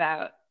talk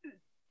about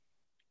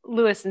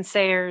Lewis and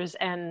Sayers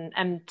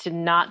and to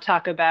not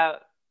talk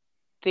about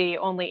the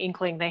only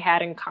inkling they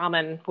had in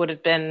common would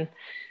have been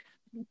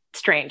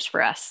strange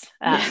for us.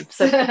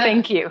 So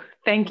thank you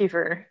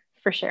for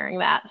sharing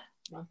that.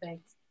 Well,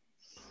 thanks.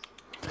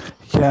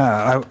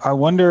 Yeah, I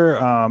wonder,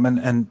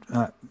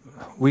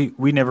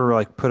 we never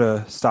like put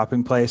a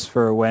stopping place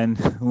for when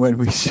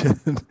we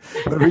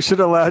should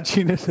allow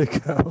Gina to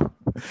go.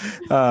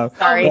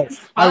 Sorry.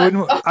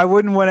 I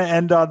wouldn't want to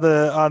end on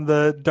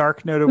the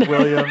dark note of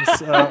Williams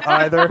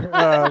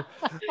either.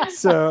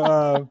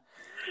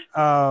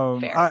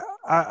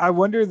 I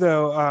wonder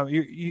though.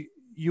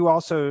 You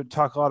also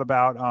talk a lot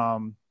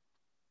about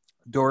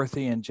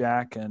Dorothy and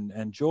Jack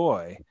and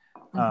Joy,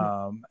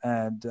 I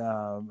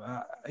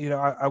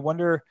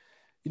wonder.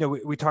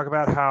 We talk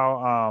about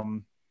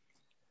how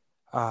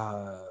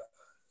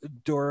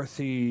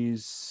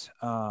Dorothy's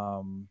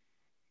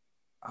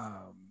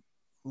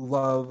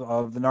love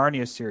of the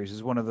Narnia series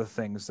is one of the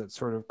things that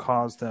sort of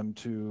caused them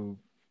to,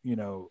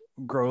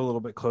 grow a little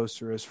bit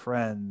closer as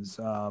friends.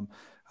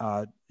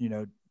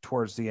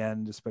 Towards the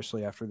end,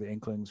 especially after the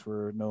Inklings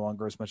were no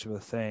longer as much of a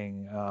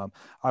thing.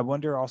 I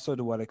wonder also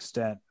to what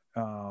extent,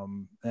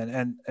 and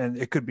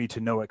it could be to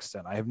no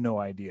extent. I have no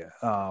idea.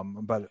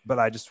 But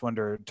I just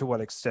wonder to what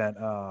extent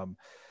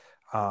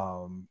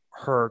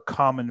her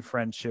common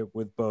friendship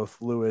with both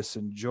Lewis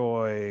and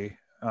Joy,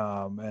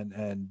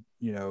 and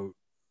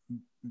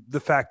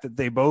the fact that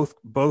they both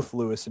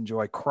Lewis and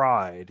Joy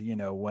cried,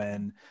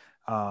 when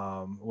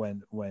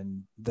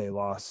they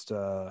lost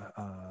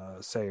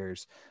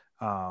Sayers.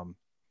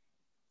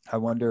 I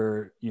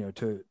wonder,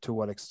 to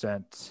what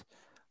extent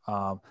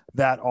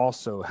that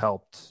also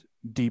helped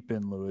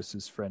deepen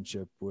Lewis's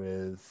friendship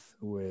with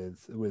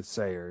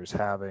Sayers,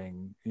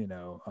 having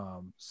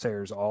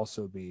Sayers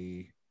also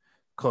be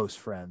close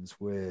friends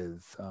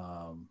with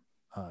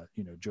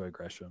Joy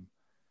Gresham.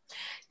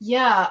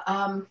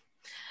 Yeah,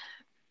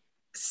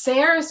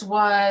 Sayers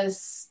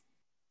was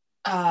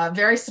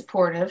very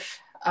supportive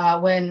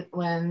when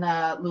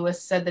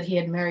Lewis said that he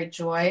had married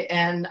Joy,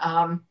 and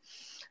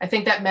I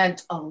think that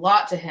meant a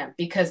lot to him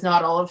because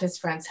not all of his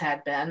friends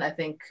had been. I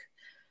think,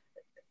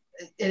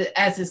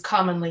 as is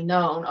commonly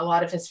known, a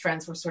lot of his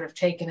friends were sort of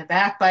taken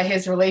aback by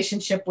his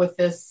relationship with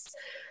this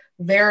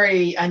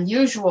very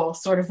unusual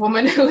sort of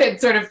woman who had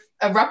sort of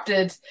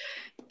erupted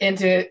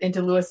into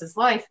Lewis's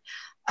life.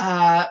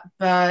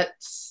 But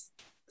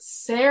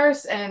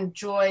Sayers and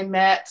Joy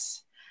met.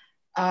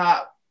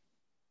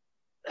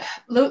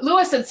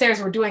 Lewis and Sayers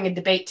were doing a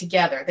debate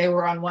together. They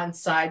were on one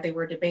side. They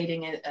were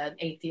debating an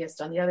atheist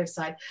on the other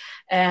side.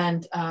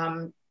 And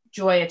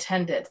Joy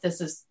attended.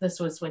 This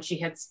was when she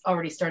had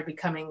already started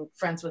becoming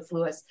friends with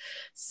Lewis.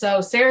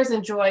 So Sayers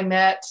and Joy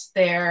met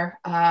there.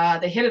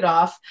 They hit it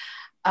off.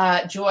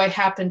 Joy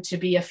happened to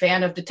be a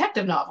fan of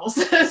detective novels.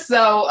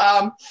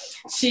 So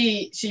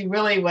she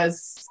really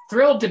was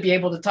thrilled to be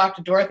able to talk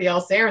to Dorothy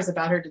L. Sayers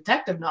about her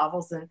detective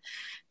novels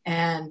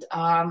and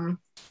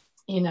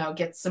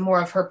get some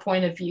more of her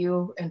point of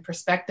view and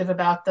perspective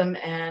about them.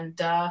 And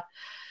I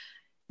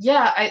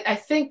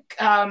think,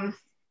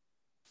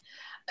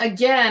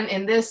 again,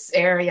 in this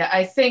area,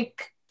 I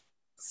think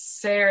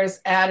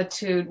Sayers'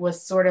 attitude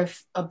was sort of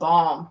a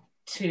balm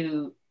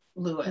to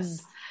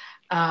Lewis.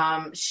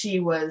 She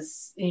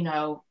was,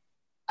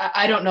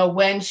 I don't know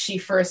when she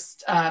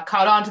first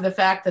caught on to the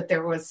fact that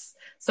there was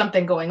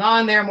something going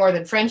on there more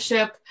than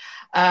friendship.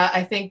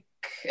 I think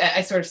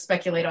I sort of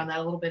speculate on that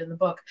a little bit in the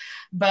book,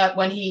 but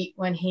when he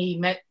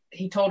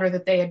told her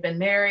that they had been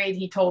married,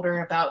 he told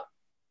her about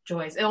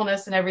Joy's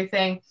illness and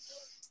everything.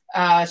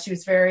 She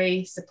was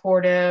very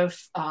supportive,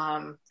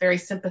 very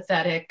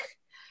sympathetic.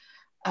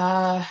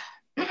 And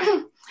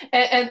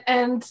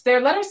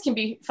their letters can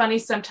be funny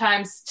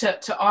sometimes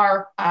to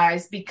our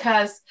eyes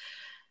because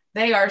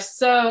they are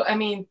so,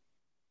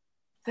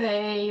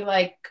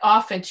 they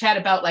often chat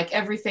about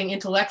everything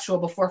intellectual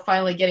before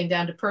finally getting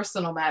down to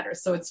personal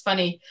matters. So it's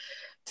funny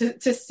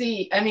to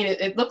see.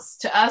 It looks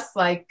to us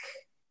like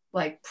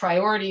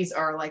priorities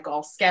are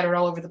all scattered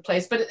all over the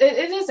place, but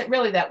it isn't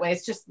really that way.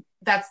 It's just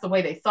that's the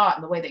way they thought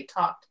and the way they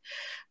talked.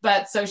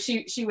 But so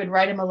she would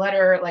write him a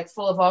letter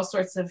full of all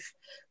sorts of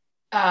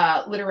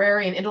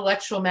literary and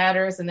intellectual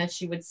matters, and then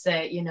she would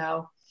say,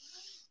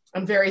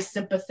 I'm very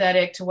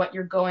sympathetic to what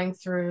you're going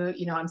through.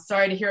 I'm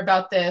sorry to hear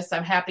about this.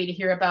 I'm happy to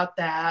hear about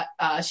that.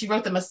 She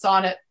wrote them a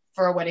sonnet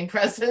for a wedding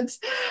present,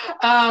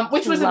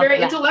 which was a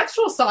very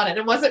intellectual sonnet.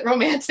 It wasn't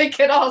romantic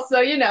at all.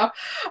 So,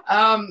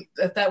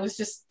 that was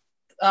just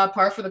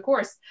par for the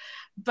course.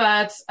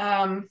 But,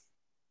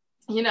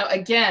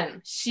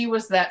 again, she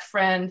was that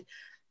friend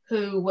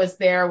who was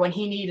there when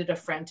he needed a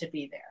friend to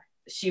be there.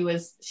 She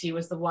was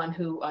the one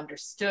who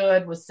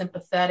understood, was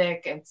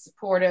sympathetic and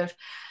supportive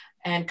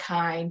and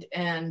kind,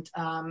 and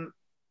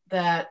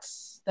that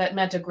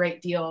meant a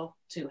great deal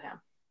to him.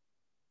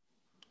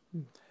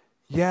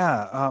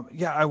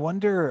 I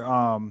wonder.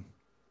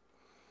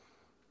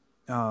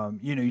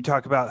 You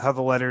talk about how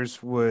the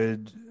letters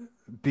would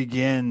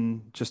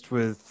begin just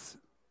with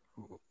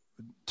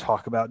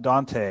talk about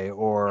Dante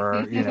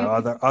or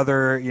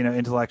other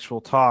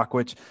intellectual talk,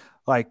 which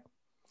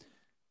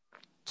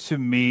to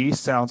me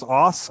sounds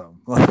awesome.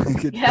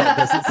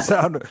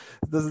 That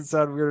doesn't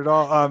sound weird at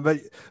all.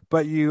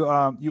 But you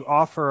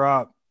offer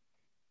up,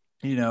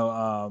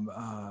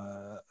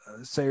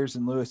 Sayers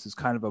and Lewis is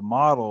kind of a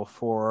model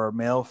for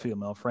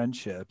male-female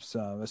friendships,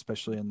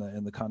 especially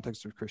in the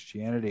context of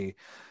Christianity.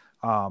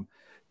 Do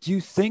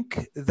you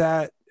think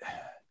that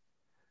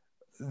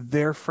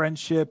their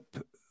friendship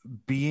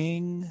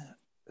being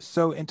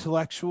so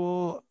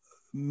intellectual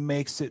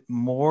makes it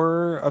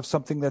more of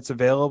something that's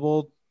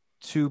available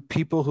to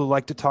people who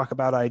like to talk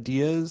about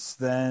ideas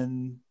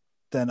than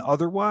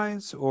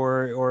otherwise,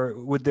 or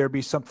would there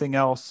be something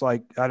else,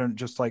 like, I don't,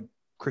 just like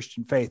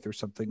Christian faith or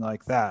something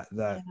like that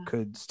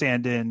could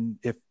stand in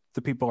if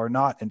the people are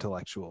not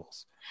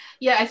intellectuals?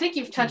 Yeah, I think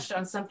you've touched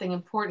on something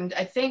important.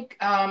 I think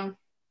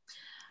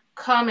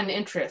common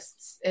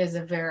interests is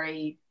a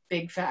very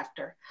big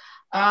factor.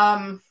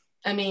 I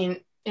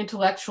mean,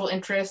 intellectual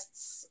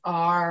interests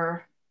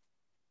are,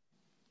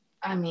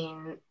 I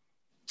mean,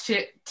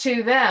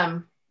 to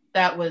them,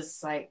 that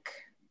was a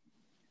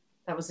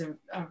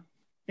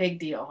big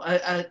deal,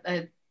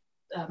 a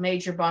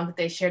major bond that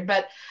they shared.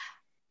 But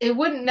it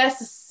wouldn't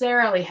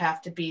necessarily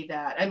have to be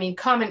that. I mean,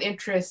 common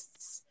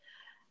interests,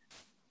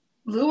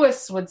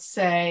 Lewis would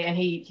say, and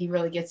he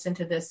really gets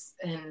into this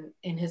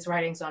in his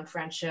writings on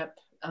friendship,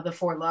 the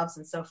Four Loves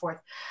and so forth.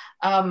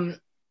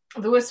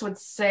 Lewis would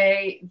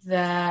say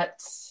that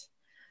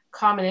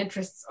common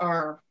interests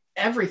are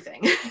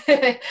everything.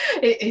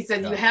 He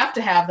said you have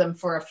to have them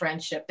for a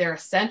friendship. They're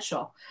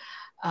essential.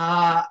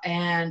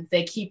 And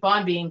they keep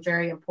on being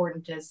very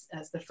important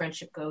as the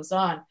friendship goes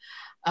on.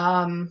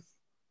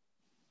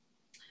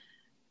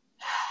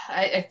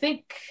 I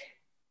think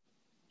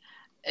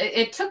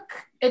it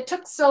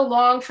took so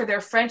long for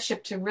their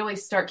friendship to really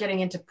start getting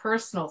into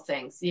personal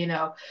things. You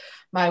know,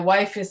 my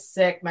wife is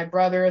sick, my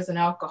brother is an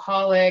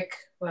alcoholic,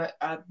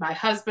 my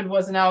husband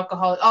was an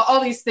alcoholic,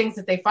 all these things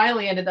that they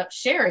finally ended up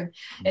sharing.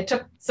 It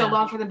took so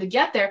long for them to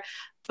get there,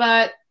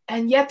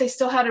 and yet they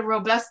still had a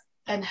robust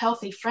and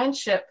healthy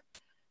friendship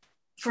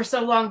for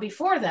so long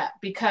before that,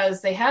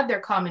 because they had their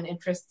common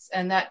interests,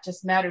 and that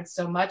just mattered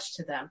so much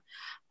to them.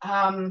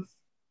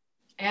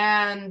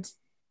 And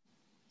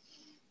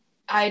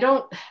I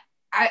don't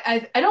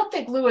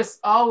think Lewis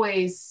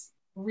always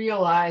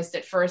realized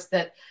at first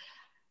that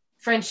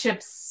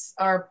friendships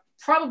are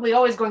probably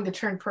always going to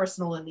turn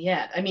personal in the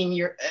end. I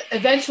mean,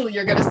 eventually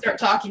you're going to start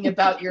talking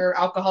about your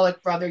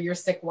alcoholic brother, your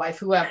sick wife,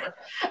 whoever,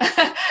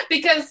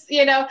 because,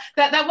 you know,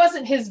 that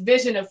wasn't his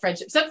vision of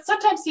friendship. So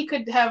sometimes he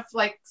could have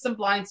like some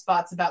blind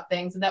spots about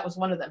things, and that was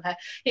one of them.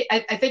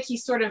 I think he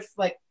sort of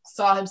like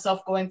saw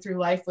himself going through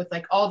life with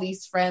like all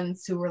these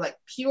friends who were like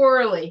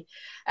purely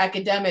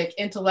academic,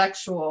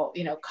 intellectual,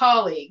 you know,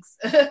 colleagues.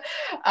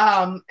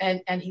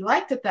 And he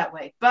liked it that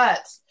way.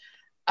 But,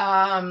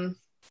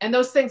 and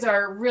those things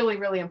are really,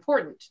 really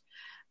important.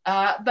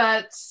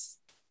 But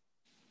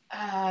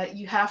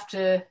you have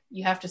to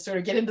sort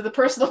of get into the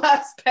personal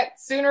aspect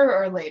sooner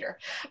or later.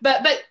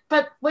 But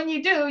when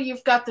you do,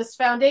 you've got this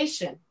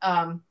foundation,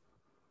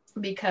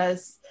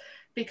 because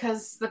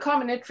the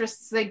common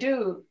interests, they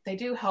do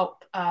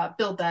help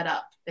build that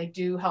up. They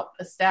do help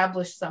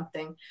establish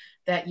something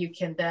that you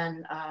can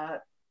then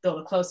build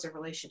a closer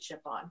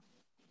relationship on.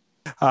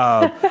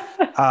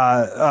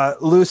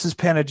 Lewis's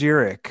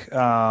panegyric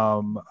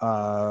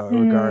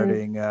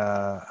regarding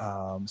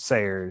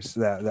Sayers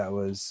that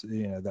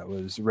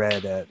was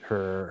read at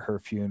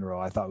her funeral,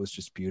 I thought was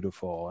just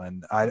beautiful.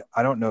 And I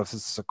don't know if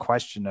this is a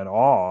question at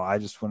all. I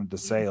just wanted to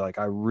say, like,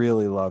 I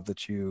really love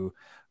that you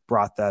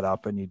brought that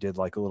up and you did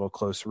like a little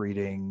close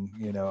reading,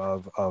 you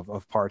know,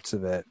 of parts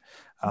of it,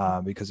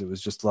 because it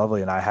was just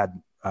lovely. And I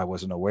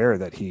wasn't aware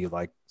that he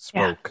like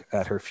spoke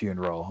at her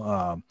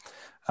funeral.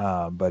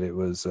 But it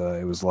was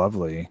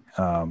lovely.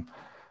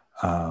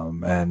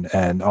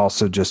 And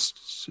also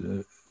just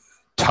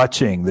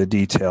touching the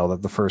detail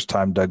that the first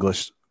time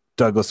Douglas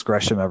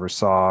Gresham ever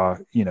saw,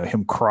 you know,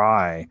 him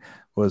cry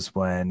was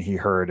when he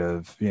heard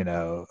of, you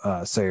know,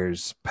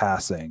 Sayers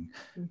passing.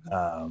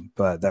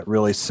 But that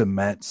really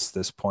cements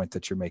this point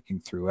that you're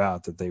making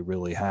throughout, that they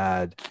really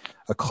had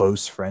a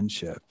close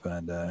friendship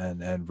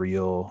and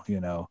real,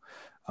 you know,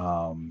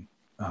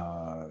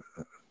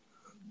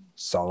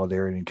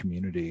 solidarity and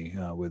community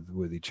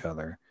with each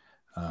other.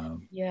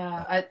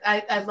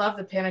 I love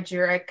the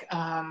panegyric.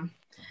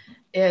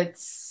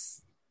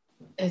 It's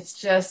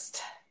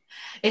just,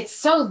 it's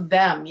so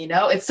them, you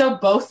know, it's so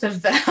both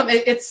of them.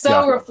 It's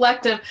so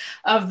reflective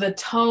of the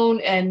tone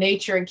and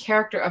nature and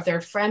character of their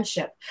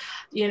friendship.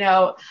 You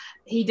know,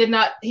 he did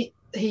not, he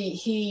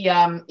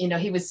you know,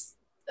 he was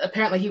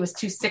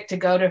too sick to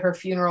go to her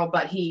funeral,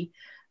 but he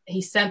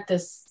sent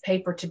this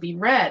paper to be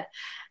read.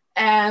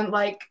 And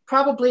like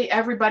probably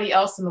everybody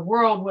else in the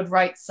world would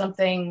write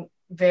something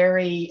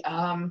very,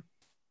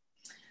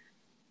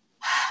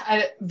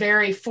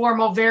 very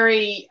formal,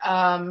 very,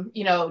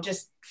 you know,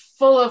 just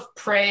full of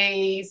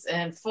praise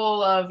and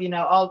full of, you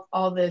know,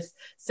 all this,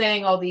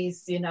 saying all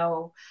these, you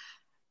know,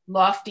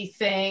 lofty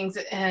things.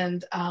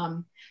 And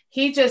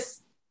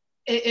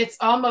it's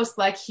almost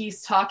like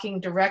he's talking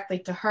directly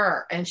to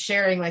her and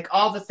sharing like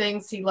all the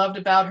things he loved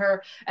about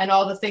her and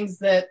all the things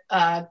that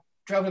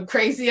drove him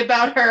crazy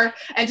about her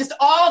and just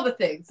all the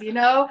things, you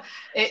know.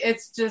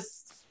 It's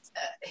just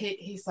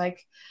he's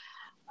like,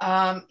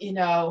 you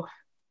know,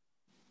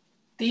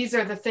 these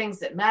are the things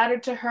that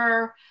mattered to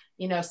her.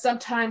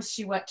 sometimes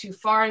she went too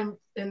far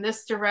in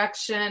this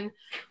direction,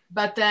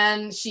 but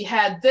then she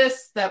had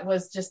this that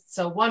was just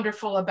so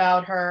wonderful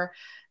about her.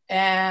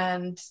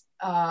 And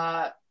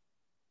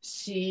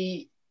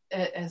she,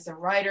 as a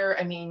writer,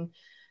 I mean,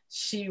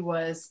 she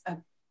was a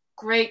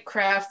great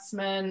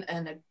craftsman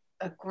and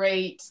a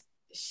great,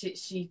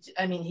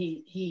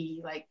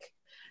 he like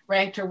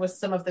ranked her with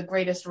some of the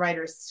greatest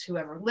writers who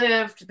ever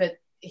lived, but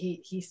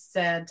he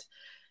said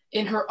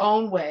in her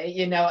own way,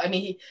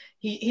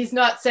 he's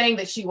not saying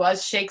that she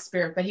was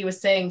Shakespeare, but he was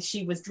saying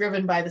she was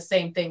driven by the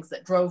same things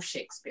that drove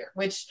Shakespeare,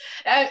 which,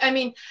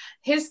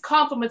 his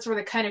compliments were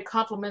the kind of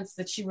compliments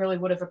that she really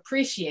would have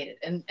appreciated.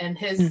 And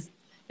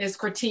his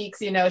critiques,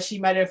 she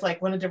might have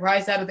like wanted to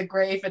rise out of the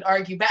grave and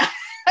argue back.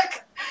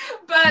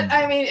 But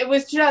it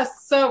was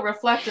just so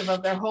reflective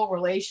of their whole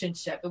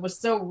relationship. It was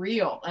so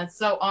real and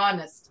so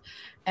honest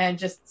and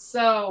just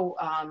so,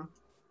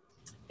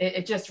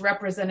 it just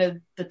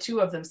represented the two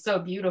of them so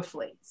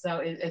beautifully. So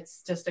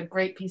it's just a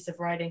great piece of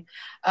writing.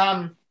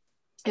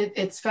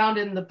 It's found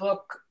in the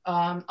book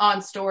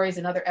on stories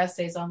and other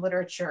essays on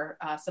literature,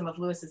 some of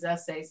Lewis's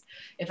essays.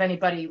 If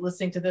anybody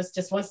listening to this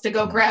just wants to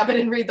go grab it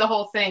and read the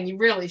whole thing, you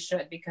really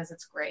should, because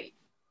it's great.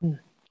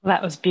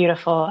 That was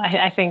beautiful.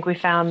 I think we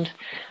found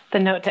the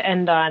note to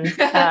end on.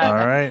 All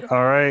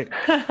right.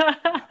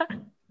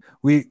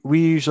 We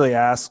usually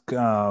ask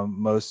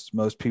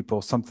most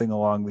people something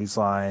along these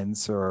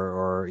lines,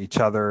 or each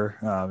other,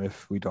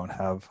 if we don't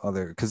have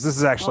other, because this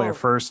is actually our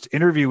first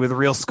interview with a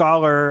real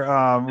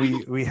scholar.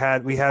 We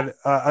had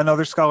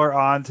another scholar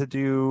on to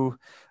do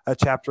a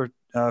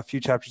few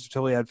chapters of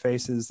Tiliad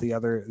Faces the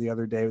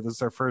other day. This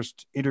is our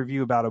first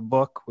interview about a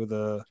book with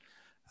a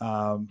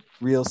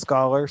real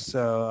scholar.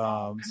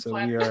 So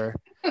we are.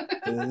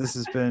 This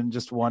has been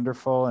just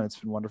wonderful, and it's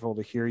been wonderful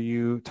to hear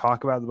you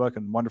talk about the book,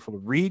 and wonderful to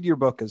read your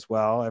book as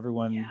well.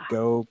 Everyone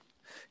go,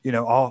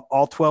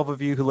 all 12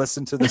 of you who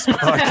listen to this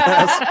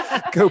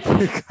podcast, go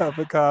pick up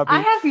a copy.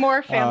 I have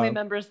more family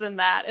members than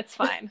that. It's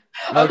fine.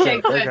 Okay,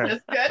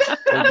 good.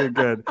 That's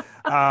good.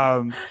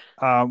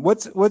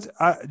 What's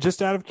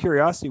just out of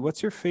curiosity,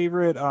 what's your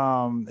favorite?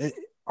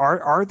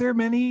 Are there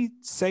many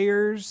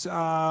Sayers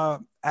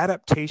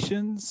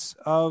adaptations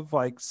of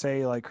like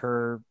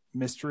her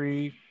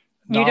mystery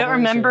novels? You don't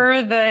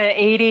remember the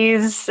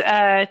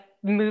 80s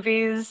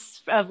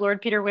movies of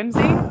Lord Peter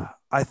Wimsey?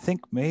 I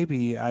think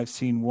maybe I've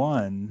seen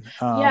one.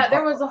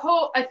 There was a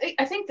whole,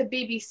 I think the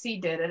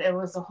BBC did it. It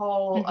was a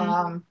whole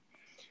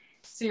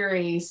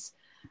series.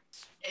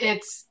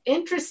 It's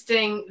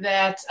interesting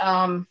that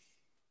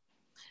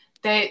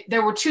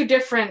there were two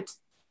different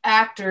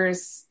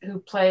actors who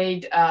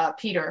played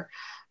Peter.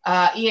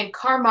 Ian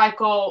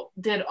Carmichael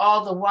did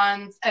all the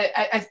ones,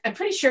 I'm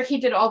pretty sure he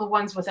did all the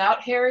ones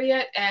without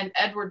Harriet, and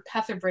Edward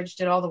Petherbridge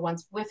did all the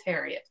ones with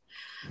Harriet.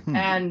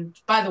 And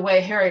by the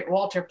way, Harriet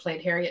Walter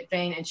played Harriet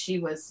Vane, and she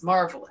was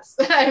marvelous.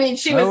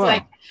 She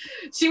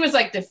was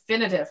like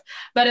definitive.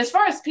 But as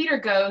far as Peter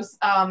goes,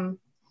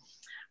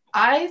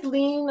 I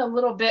lean a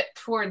little bit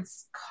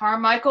towards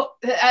Carmichael.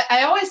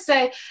 I always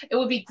say it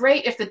would be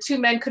great if the two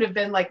men could have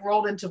been like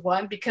rolled into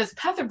one, because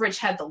Petherbridge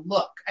had the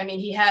look.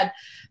 He had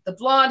the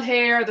blonde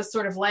hair, the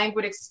sort of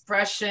languid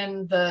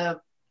expression,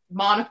 the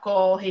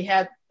monocle. He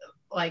had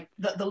like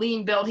the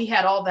lean build. He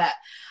had all that.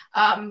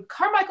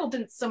 Carmichael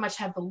didn't so much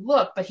have the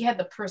look, but he had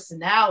the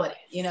personality.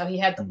 He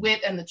had the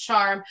wit and the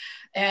charm.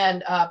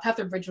 And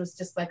Petherbridge was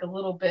just like a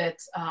little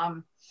bit...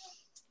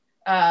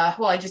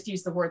 I just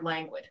used the word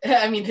languid.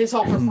 His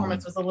whole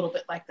performance was a little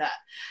bit like that.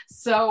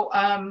 So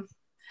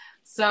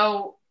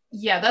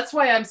that's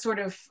why I'm sort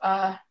of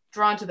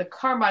drawn to the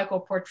Carmichael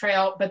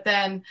portrayal. But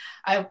then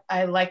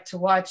I like to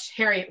watch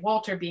Harriet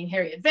Walter being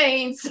Harriet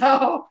Vane.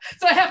 So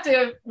I have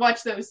to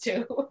watch those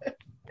too.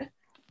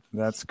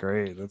 That's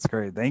great.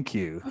 Thank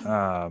you.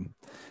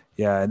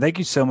 And thank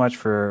you so much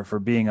for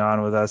being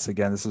on with us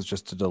again. This was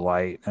just a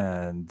delight,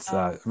 and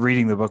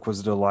reading the book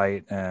was a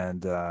delight.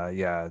 And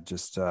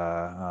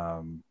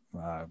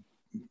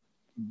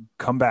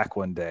come back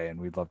one day, and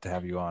we'd love to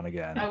have you on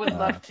again. I would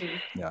love to.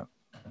 Yeah.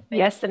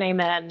 Yes and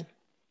amen.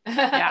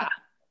 Yeah.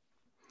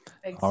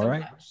 Thanks all so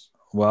right. much.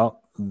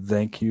 Well,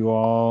 thank you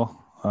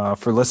all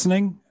for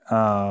listening.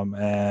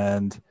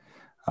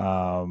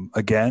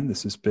 Again,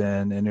 this has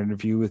been an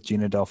interview with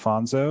Gina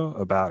Dalfonzo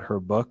about her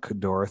book,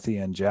 Dorothy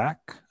and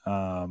Jack,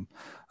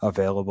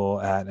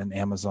 available at an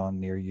Amazon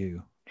near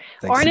you.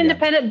 Thanks or an again.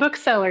 Independent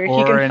bookseller, if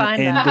you can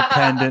find that.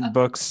 Independent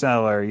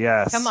bookseller,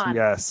 yes. Come on.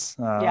 Yes.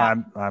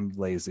 I'm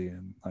lazy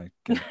and I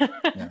get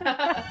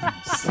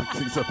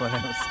things up on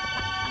Amazon.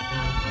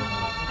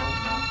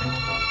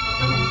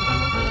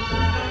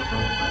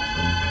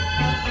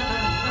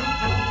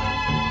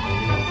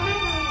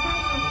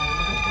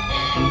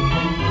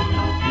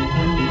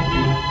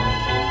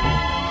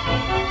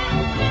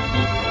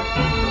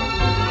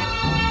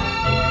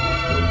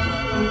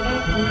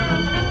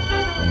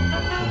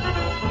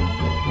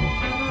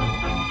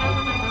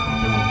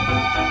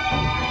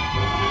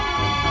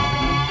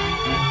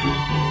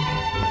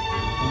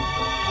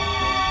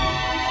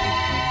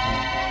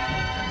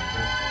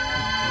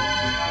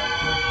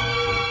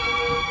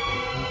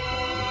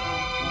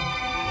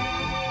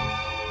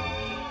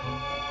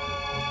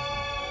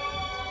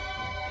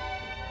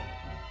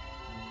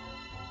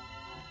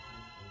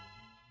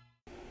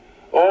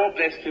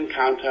 blessed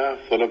encounter,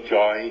 full of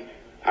joy,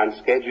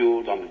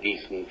 unscheduled on the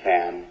Gießen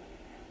plan,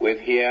 with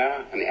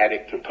here an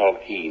addict to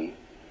Tolkien,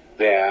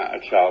 there a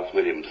Charles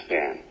Williams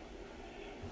fan.